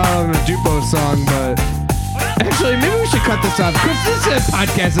normally go down on a Jupo song, but actually, maybe we should cut this off because this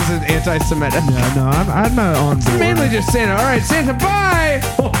podcast isn't anti-Semitic. Yeah, no, I'm not on board. It's mainly just Santa. All right, Santa, bye.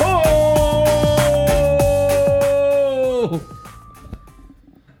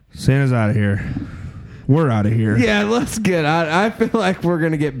 Santa's out of here. We're out of here. Yeah, let's get out. I feel like we're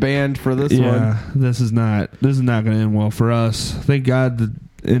gonna get banned for this one. Yeah, this is not going to end well for us. Thank God the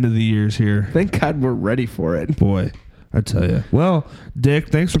end of the year's here. Thank God we're ready for it. Boy, I tell you. Well, Dick,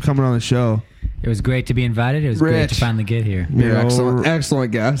 thanks for coming on the show. It was great to be invited. It was great Rich. to finally get here. You're Yeah,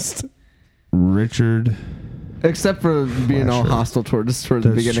 excellent guest. Richard. Except for being all Flasher. hostile towards us towards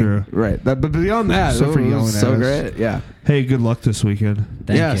That's the beginning, true. right? But beyond that, Except for it yelling was at so us. great. Yeah. Hey, good luck this weekend.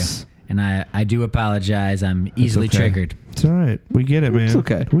 Thank Yes. you. And I do apologize. I'm easily okay. triggered. It's all right. We get it, man. It's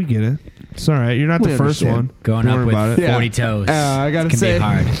okay. We get it. It's all right. You're not We the first understand. one. Going Don't up worry with about it. Yeah. 40 toes. I gotta can say, be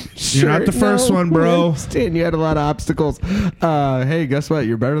hard. You're not the first one, bro. I understand. You had a lot of obstacles. Hey, guess what?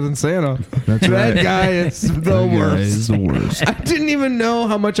 You're better than Santa. That's That right. guy is the That guy worst. is the worst. I didn't even know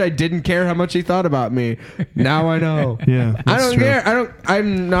how much I didn't care how much he thought about me. Now I know. Yeah, I that's don't true. care.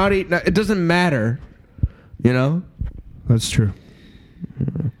 I'm not eating. It doesn't matter. You know? That's true.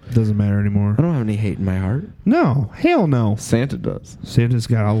 Doesn't matter anymore. I don't have any hate in my heart. No, hell no. Santa does. Santa's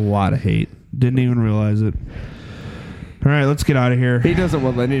got a lot of hate. Didn't even realize it. All right, let's get out of here. He doesn't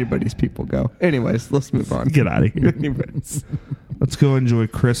want to let anybody's people go. Anyways, let's move on. Get out of here. Anyways. Let's go enjoy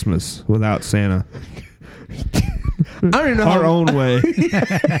Christmas without Santa. I don't even know Our how own way.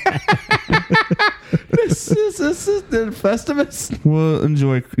 this is the Festivus. We'll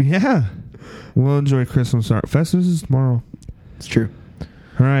enjoy. Yeah, we'll enjoy Christmas. Festivus is tomorrow. It's true.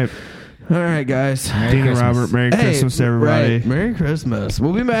 All right, All right, guys. Dean and Christmas. Robert. Merry Christmas to everybody. Right. Merry Christmas.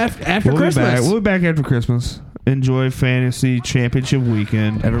 We'll be back after We'll Christmas. be back. We'll be back after Christmas. Enjoy Fantasy Championship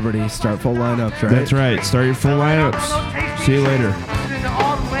weekend. Everybody start full lineups, right? That's right. Start your full lineups. See you later.